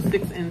books 2,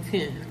 6, and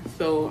 10.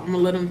 So I'm going to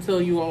let him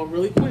tell you all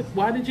really quick.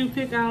 Why did you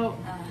pick out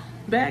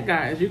Bad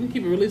Guys? You can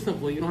keep it really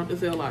simple. You don't have to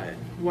say a lot.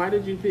 Why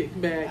did you pick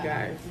Bad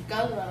Guys?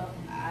 Because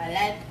I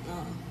like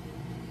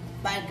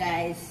Bad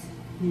Guys.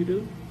 You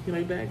do? You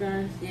like Bad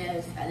Guys?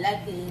 Yes, I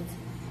like it.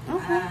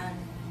 Okay.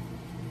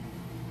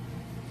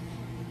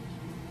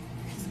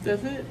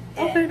 That's it?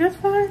 Okay, that's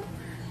fine.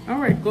 All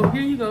right, go.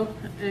 Here you go.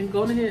 And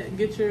go ahead and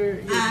get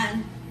your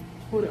And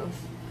what else?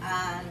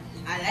 And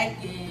I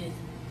like it.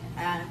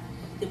 And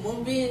the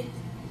movie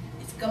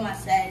is come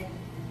outside.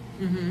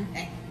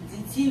 Like the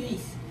TV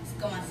is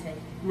come outside.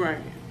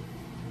 Right.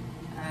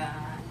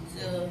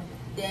 So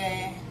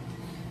they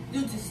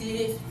do the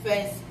series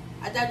first.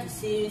 After the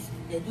series,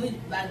 they do the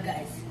Bad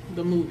Guys.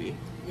 The movie.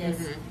 Yes.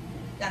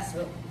 That's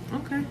all.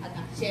 Okay. I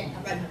can share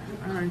about the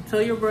book. All right.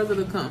 Tell your brother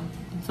to come.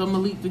 Tell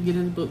Malik to get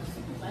his books.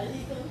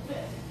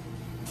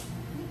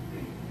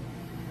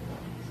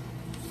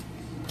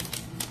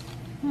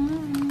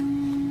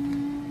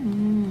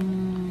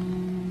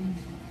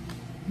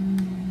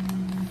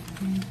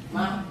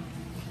 Mom.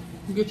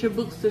 Get your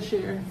books to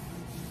share.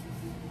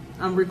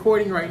 I'm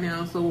recording right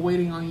now, so we're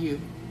waiting on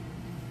you.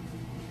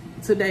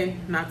 Today,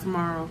 not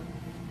tomorrow.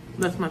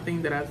 That's my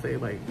thing that I say,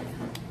 like,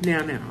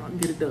 now, I'll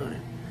get it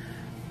done.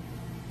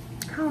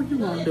 How are you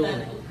gonna do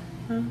it?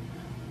 Huh?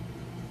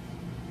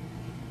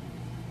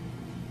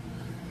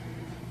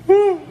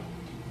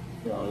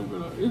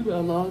 It's been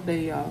a long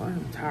day, y'all.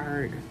 I'm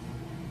tired.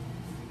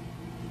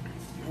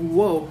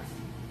 Whoa.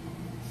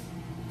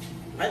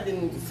 I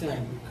didn't need to see my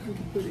book. You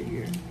can put it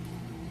here.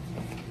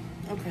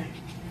 Okay.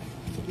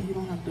 You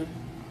don't have to.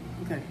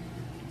 Okay.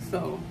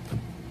 So,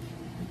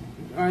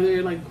 are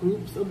there like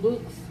groups of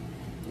books?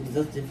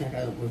 Just different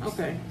kind of books.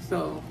 Okay.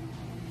 So,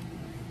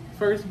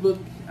 first book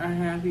I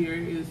have here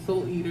is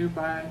Soul Eater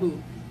by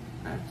who?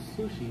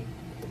 Atsushi.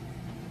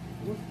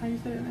 What's how you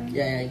say that name?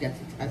 Yeah, I got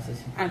it.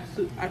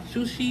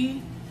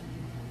 Atsushi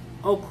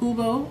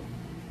Okubo.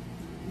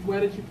 Why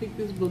did you pick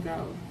this book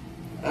out?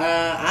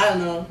 I don't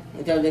know.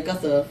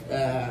 Because of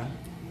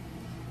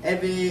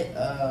every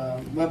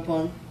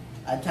weapon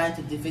are trying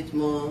to defeat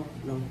more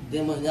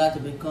demons in order to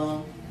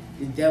become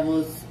the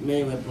devil's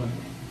main weapon.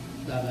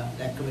 Blah blah,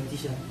 like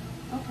competition.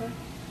 Okay.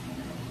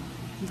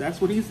 That's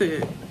what he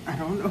said. I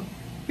don't know.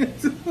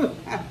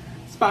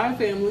 Spy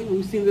Family.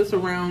 We've seen this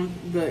around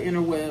the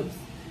interwebs,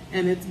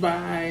 and it's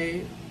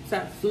by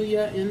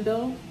Tatsuya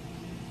Endo.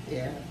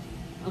 Yeah.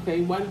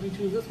 Okay. Why did you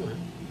choose this one?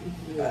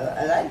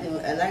 I like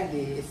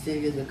the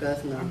series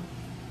because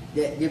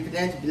they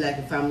pretend to be like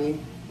a family,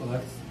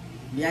 but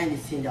behind the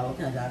scene they're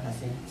working as an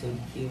assassin to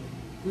kill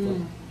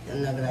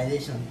an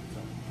organization. So.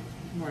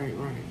 Right.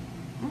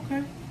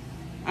 Okay.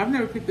 I've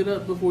never picked it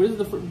up before. This is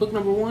the book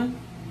number 1?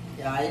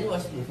 Yeah, I didn't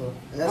watch it before.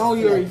 Oh,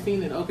 you already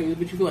seen it. Okay,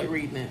 but you feel like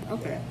reading it.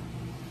 Okay.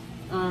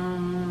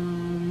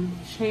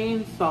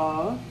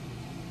 Chainsaw.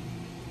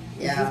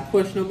 Yeah. This is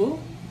questionable.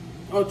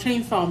 Oh,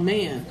 Chainsaw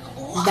Man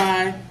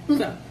by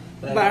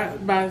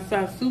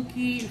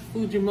Sasuke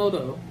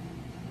Fujimoto.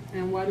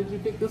 And why did you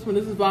pick this one?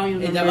 This is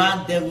volume It's number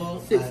about devil.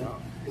 6.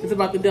 It's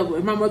about the devil.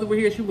 If my mother were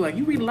here, she'd be like,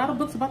 "You read a lot of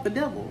books about the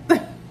devil."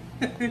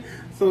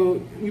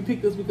 So you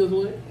picked this because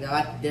what?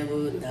 About the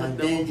devil,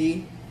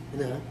 Denji,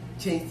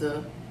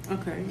 Chainsaw.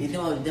 Okay. You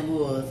know what the devil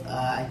was?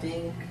 I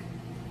think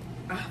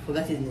I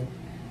forgot his name.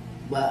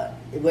 But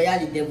we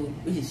had the devil,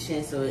 which is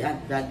Chainsaw. He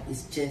had that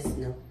his chest,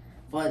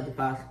 for the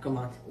past come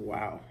out.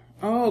 Wow.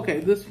 Oh, okay.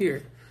 This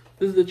here.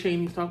 This is the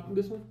chain he's talking.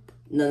 This one?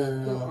 No.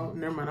 Oh,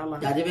 never mind. I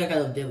lied. There are different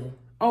kind of devil.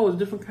 Oh, it's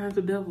different kinds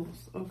of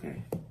devils.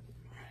 Okay.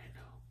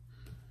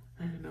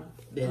 I didn't know.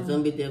 There's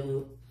zombie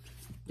devil,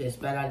 there's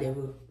spider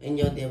devil,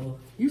 angel devil.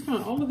 You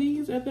found all of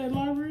these at that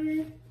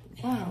library?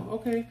 Wow.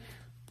 Okay.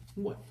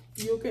 What?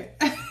 You okay?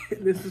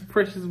 This is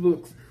Precious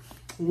Books.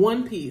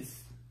 One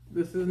Piece.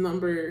 This is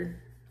number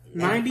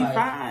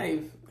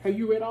 95. Have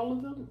you read all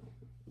of them?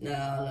 No,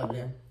 all of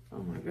them.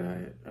 Oh my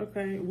God.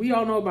 Okay. We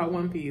all know about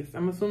One Piece.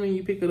 I'm assuming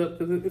you pick it up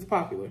because it's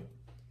popular.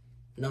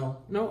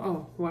 No. No?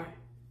 Oh, why?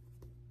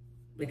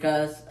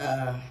 Because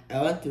I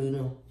want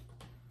to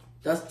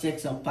just check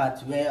some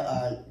parts where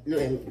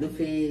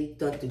Luffy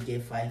turned to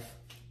Gear 5.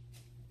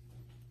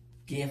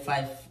 Gear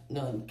 5,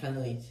 no, you can't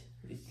know it.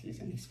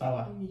 It's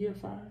power. Gear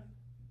 5.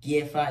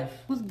 Gear 5.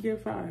 What's Gear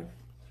 5?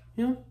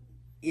 Him?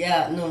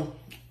 Yeah, no.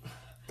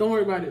 Don't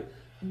worry about it.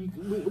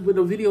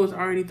 The video is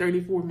already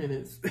 34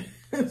 minutes.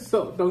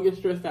 So don't get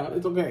stressed out.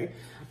 It's okay.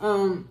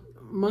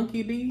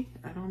 Monkey D.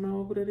 I don't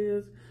know who that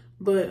is.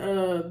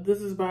 But this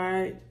is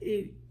by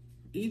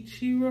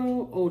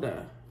Ichiro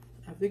Oda.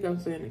 I think I'm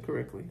saying it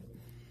correctly.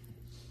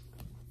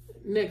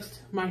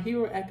 Next, My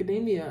Hero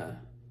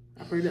Academia.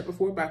 I've heard that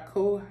before by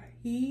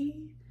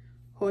Kohi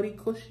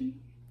Horikoshi.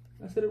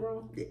 I said it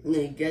wrong? No,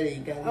 you got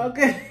it.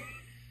 Okay.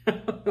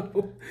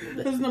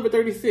 This is number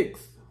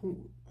 36.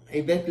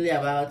 It's basically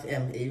about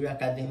Hero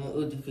Academia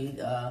who defeat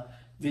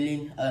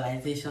villain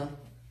organization.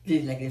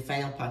 This is like the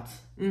final part.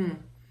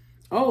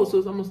 Oh, so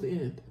it's almost the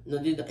end. No,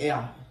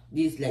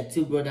 these like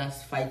two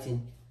brothers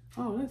fighting.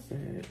 Oh, that's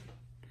sad.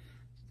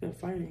 They're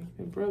fighting.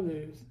 They're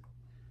brothers.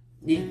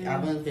 I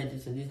haven't read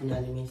it, so this is an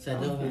anime, so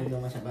I don't really know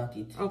much about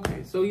it.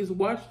 Okay, so he's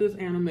watched this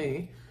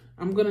anime.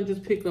 I'm gonna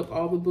just pick up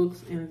all the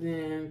books and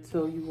then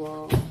tell you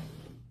all.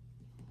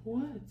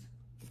 What?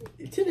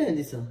 Tell them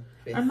this one.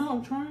 I know,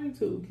 I'm trying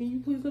to. Can you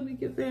please let me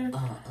get there?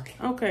 Okay.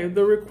 Okay,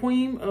 the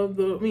Requiem of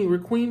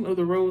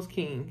the Rose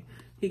King.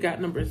 He got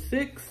number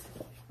 6.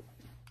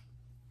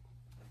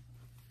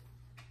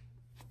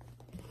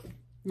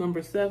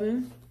 Number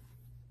 7.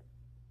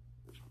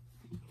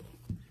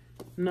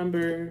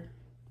 Number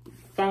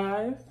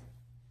 5.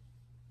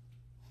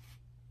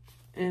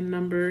 And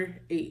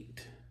number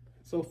 8.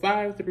 So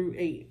 5 through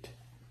 8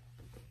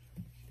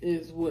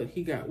 is what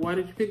he got. Why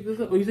did you pick this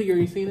up? Oh, you said you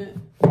already seen it?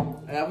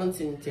 I haven't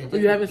seen it yet. Oh,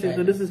 you haven't seen it,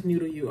 so this is new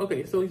to you.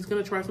 Okay, so he's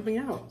going to try something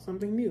out,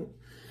 something new.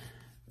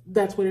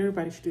 That's what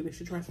everybody should do. They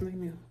should try something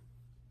new.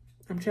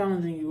 I'm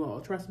challenging you all.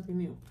 Try something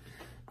new.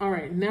 All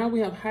right, now we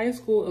have High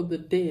School of the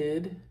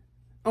Dead.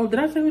 Oh, did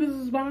I say who this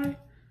is by?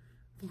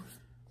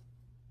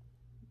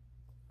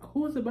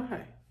 Who is it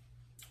by?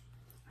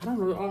 I don't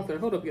know the author.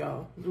 Hold up,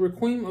 y'all. The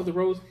Requiem of the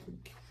Rose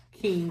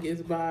King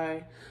is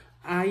by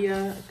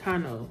Aya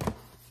Kano.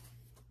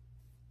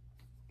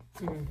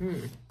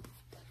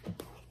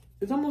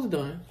 It's almost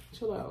done.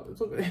 Chill out.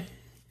 It's okay.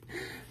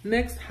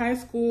 Next, High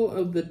School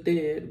of the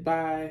Dead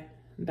by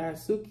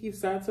Daisuke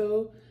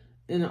Sato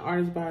and the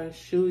artist by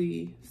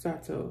Shui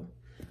Sato.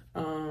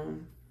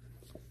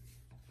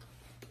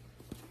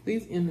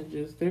 These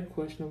images, they're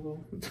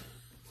questionable.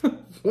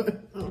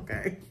 But,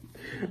 okay.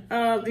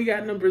 You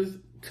got numbers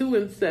 2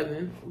 and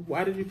 7.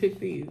 Why did you pick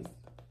these?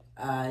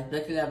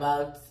 Talking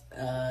about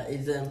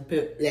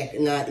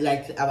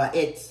like about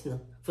Earth,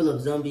 full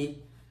of zombies.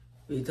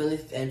 With only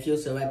few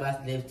survivors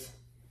left.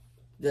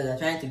 They're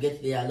trying to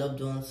get their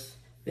loved ones,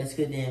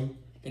 rescue them,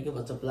 looking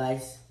for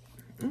supplies.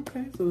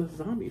 Okay, so the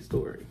zombie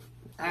story.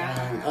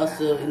 And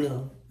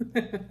also,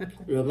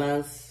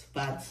 romance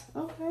parts.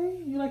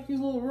 Okay, you like your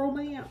little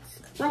romance.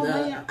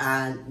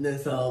 And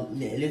there's a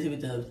little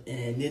bit of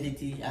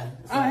nudity and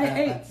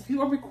hey,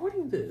 you are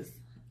recording this.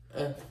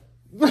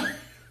 But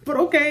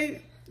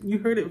okay, you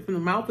heard it from the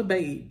mouth of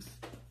babes.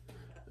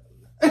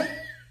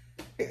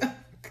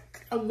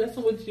 I'm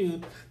messing with you.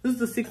 This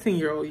is a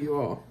 16-year-old, you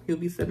all. He'll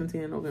be 17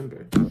 in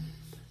November.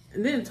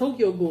 And then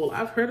Tokyo Ghoul.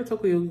 I've heard of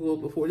Tokyo Ghoul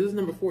before. This is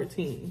number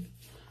 14.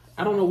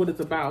 I don't know what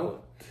it's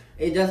about.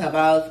 It's just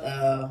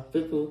about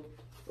people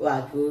who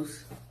are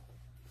ghouls.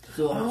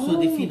 So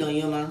they feed on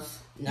humans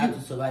in order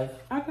to survive.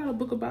 I got a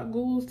book about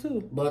ghouls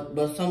too. But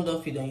some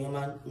don't feed on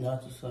humans in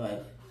order to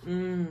survive.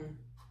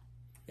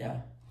 Yeah.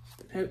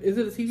 Is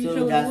it a TV show?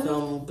 So there's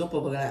some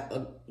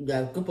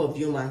group of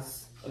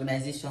humans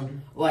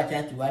organization who are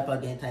trying to wipe out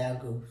the entire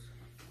group.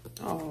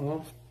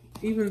 Oh,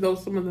 even though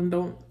some of them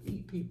don't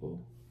eat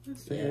people.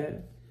 That's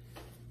sad.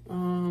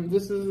 Yeah.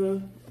 This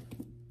is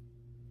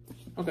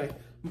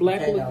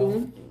Black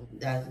Lagoon.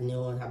 That's a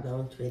new one. I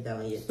haven't tried that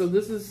one yet. So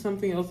this is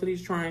something else that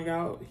he's trying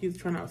out. He's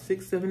trying out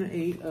 6, 7, and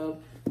 8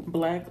 of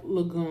Black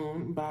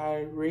Lagoon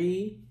by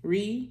Ray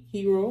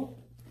Hero.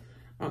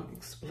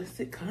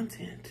 Explicit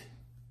content.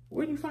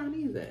 Where do you find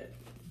these at?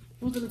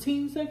 Was it a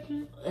teen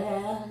section?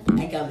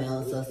 I got my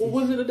own sausage.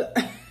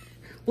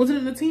 Was it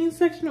in the teen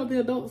section or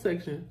the adult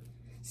section?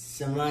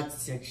 Smart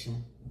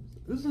section.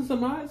 This is the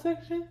mod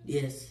section?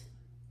 Yes.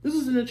 This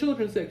is in the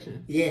children's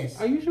section? Yes.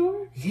 Are you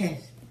sure?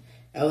 Yes.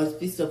 I was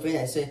pissed off when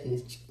I saw it in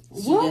the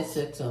children's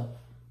section.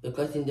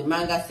 Because in the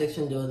manga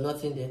section, there was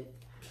nothing there.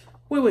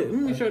 Wait, let me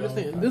make sure I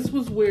understand. This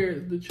was where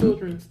the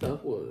children's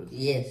stuff was?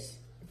 Yes.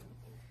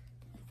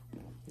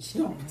 I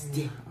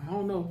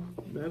don't know.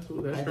 That's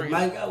and the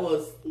manga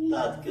was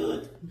not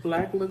good.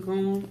 Black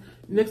Lagoon.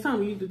 Next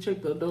time you need to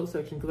check the adult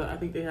section because I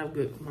think they have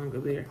good manga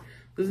there.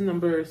 This is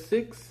number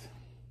 6.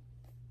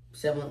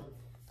 7.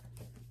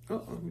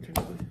 Oh, let me turn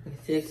this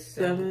way. 6,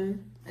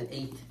 7, and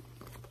 8.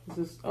 This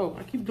is,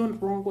 I keep doing it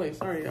the wrong way.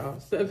 Sorry, y'all.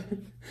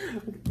 7.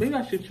 Maybe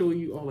I should show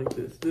you all like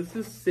this. This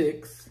is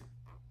 6.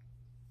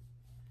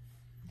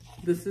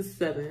 This is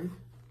 7.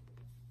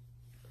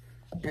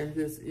 And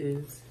this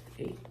is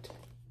 8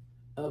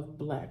 of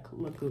Black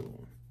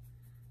Lagoon.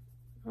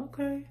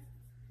 Okay.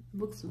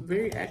 Looks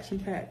very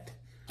action-packed.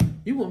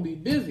 You gonna be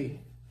busy.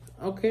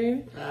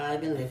 Okay? I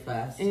can read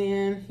fast.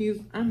 And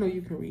I know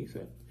you can read.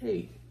 So,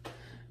 hey.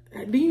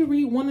 Did you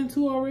read 1 and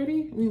 2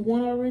 already? I mean,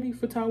 1 already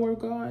for Tower of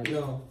God?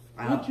 No.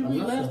 What did you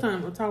read last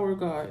time? A Tower of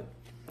God?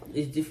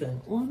 It's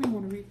different. Well, I may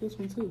want to read this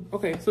one too.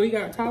 Okay, so he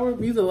got Tower.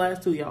 These are the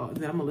last 2, y'all.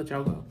 Then I'm gonna let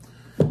y'all go.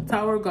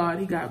 Tower of God.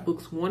 He got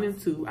books 1 and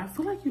 2. I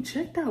feel like you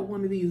checked out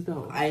one of these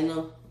though. I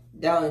know.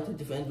 That one's a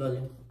different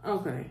volume.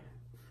 Okay.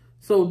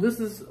 So this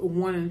is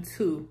 1 and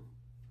 2.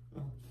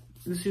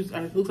 This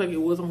it looks like it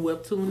was on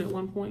Webtoon at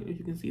one point. If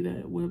you can see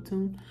that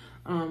Webtoon.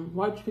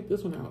 Why'd you pick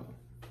this one out?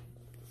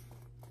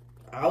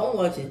 I won't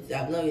watch it.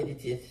 I've not read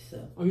it yet.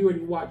 So. Oh, you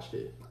already watched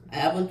it? I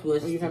haven't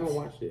watched it. Oh, you haven't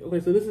watched it. Okay,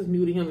 so this is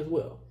new to him as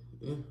well.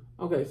 Mm.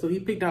 Okay, so he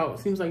picked out,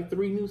 seems like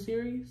 3 new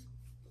series?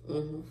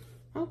 Mm-hmm.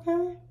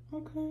 Okay.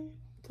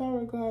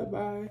 Tower of God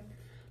by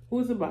Who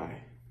is it by?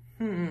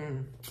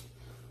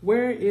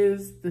 Where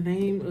is the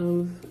name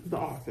of the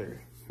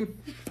author?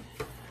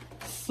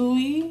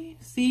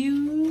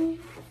 Siu.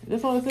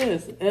 That's all it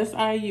says.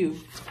 S-I-U.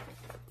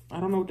 I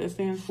don't know what that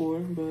stands for,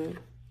 but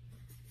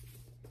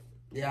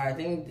yeah, I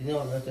think the name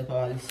of the author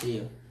probably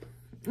Siu.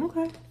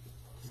 Okay,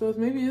 so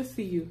maybe it's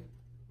Siu.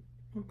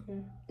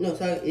 Okay. No,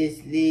 sorry,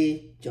 it's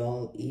Lee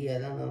Jong-E. I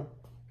don't know.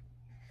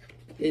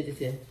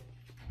 It's it.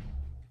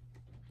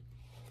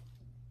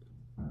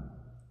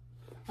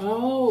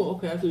 Oh,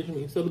 okay, I see what you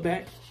mean. So the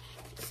back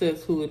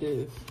says who it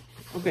is.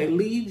 Okay,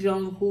 Lee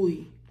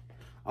Jong-Hui,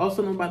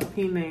 also known by the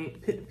P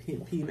name, the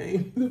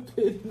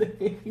pen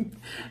name.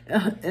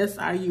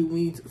 S-I-U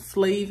means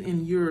slave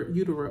in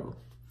utero.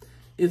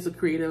 It's a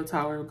creative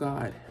tower of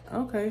God.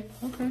 Okay.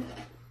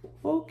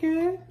 So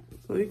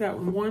you got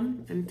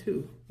 1 and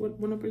 2. What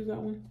number is that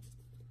one?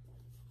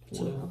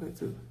 2. Okay,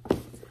 2.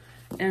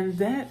 And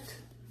that,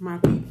 my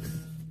peeps.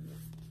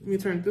 Let me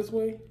turn it this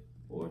way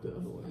or the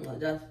other way? No,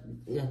 that's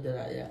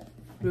yeah.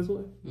 This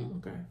way?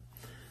 Okay.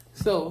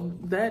 So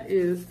that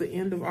is the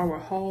end of our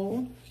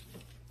haul.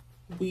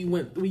 We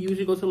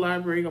usually go to the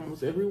library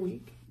almost every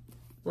week,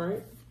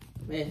 right?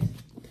 Yes.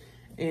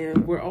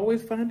 And we're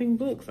always finding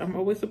books. I'm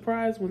always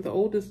surprised when the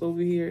oldest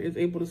over here is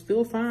able to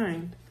still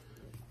find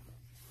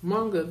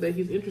manga that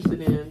he's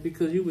interested in,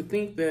 because you would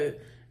think that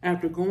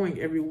after going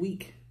every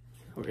week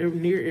or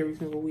near every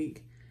single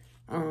week,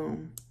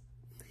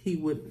 he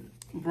would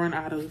run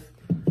out of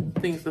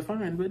things to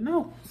find, but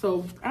no.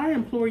 So I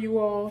implore you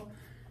all,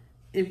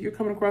 if you're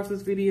coming across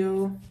this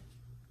video,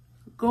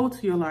 go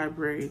to your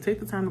library. Take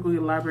the time to go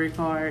get a library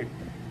card,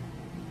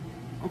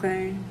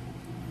 okay?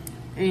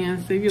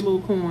 And save your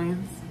little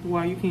coins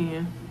while you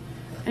can.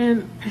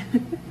 And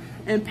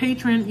and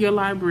patron your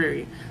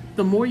library.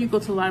 The more you go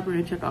to the library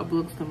and check out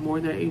books, the more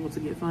they're able to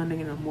get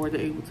funding and the more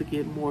they're able to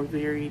get more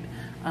varied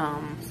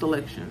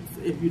selections.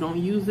 If you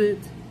don't use it,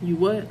 you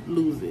what?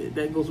 Lose it.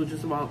 That goes with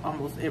just about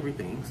almost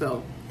everything.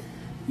 So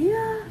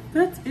yeah,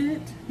 that's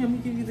it. Let me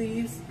give you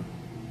these.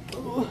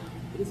 Oh,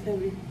 it's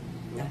heavy.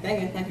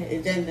 Thank you.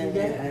 It's just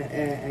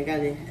I got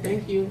it.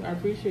 Thank you. I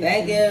appreciate it.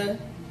 Thank you.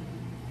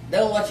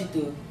 Don't watch it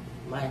too.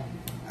 Mine.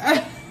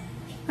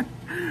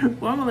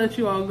 Well, I'm gonna let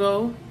you all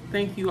go.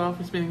 Thank you all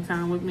for spending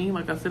time with me.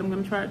 Like I said, I'm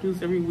gonna try to do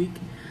this every week,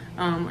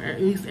 or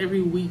at least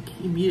every week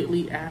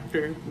immediately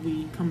after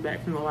we come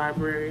back from the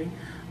library.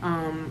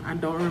 I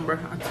don't remember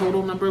a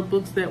total number of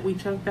books that we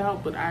checked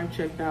out, but I've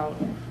checked out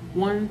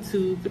 1,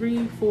 2,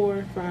 3,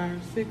 4,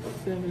 5, 6,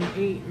 7,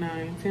 8,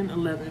 9, 10,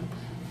 11,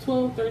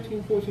 12,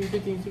 13, 14,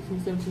 15,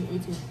 16, 17,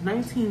 18,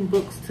 19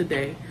 books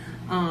today.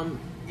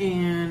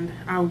 And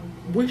I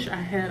wish I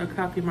had a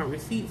copy of my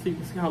receipt so you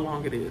can see how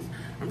long it is.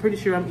 I'm pretty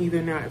sure I'm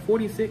either now at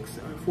 46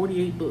 or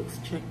 48 books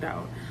checked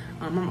out.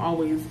 I'm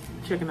always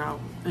checking out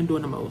and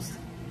doing the most.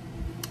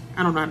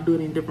 I don't know how to do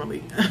it any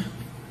differently.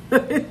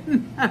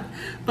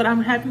 But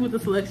I'm happy with the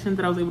selection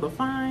that I was able to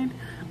find.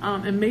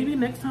 And maybe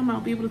next time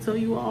I'll be able to tell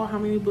you all how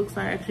many books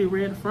I actually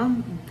read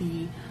from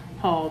the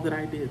haul that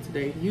I did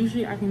today.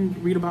 Usually I can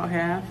read about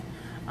half,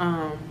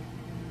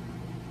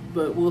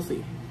 but we'll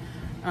see.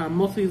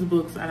 Most of these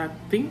books, I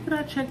think that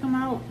I checked them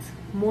out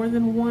more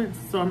than once,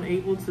 so I'm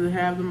able to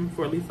have them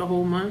for at least a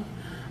whole month,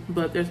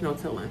 but there's no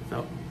telling.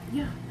 So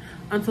yeah,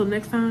 until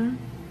next time,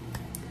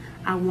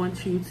 I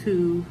want you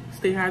to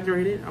stay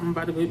hydrated. I'm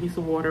about to go get me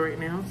some water right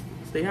now.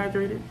 Stay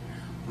hydrated,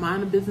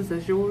 mind the business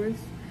that's yours,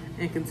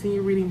 and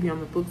continue reading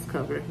beyond the book's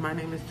cover. My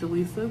name is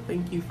Jaleesa.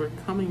 Thank you for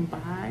coming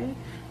by,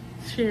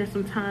 sharing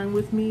some time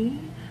with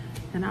me,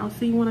 and I'll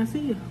see you when I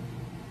see you.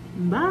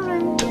 Bye.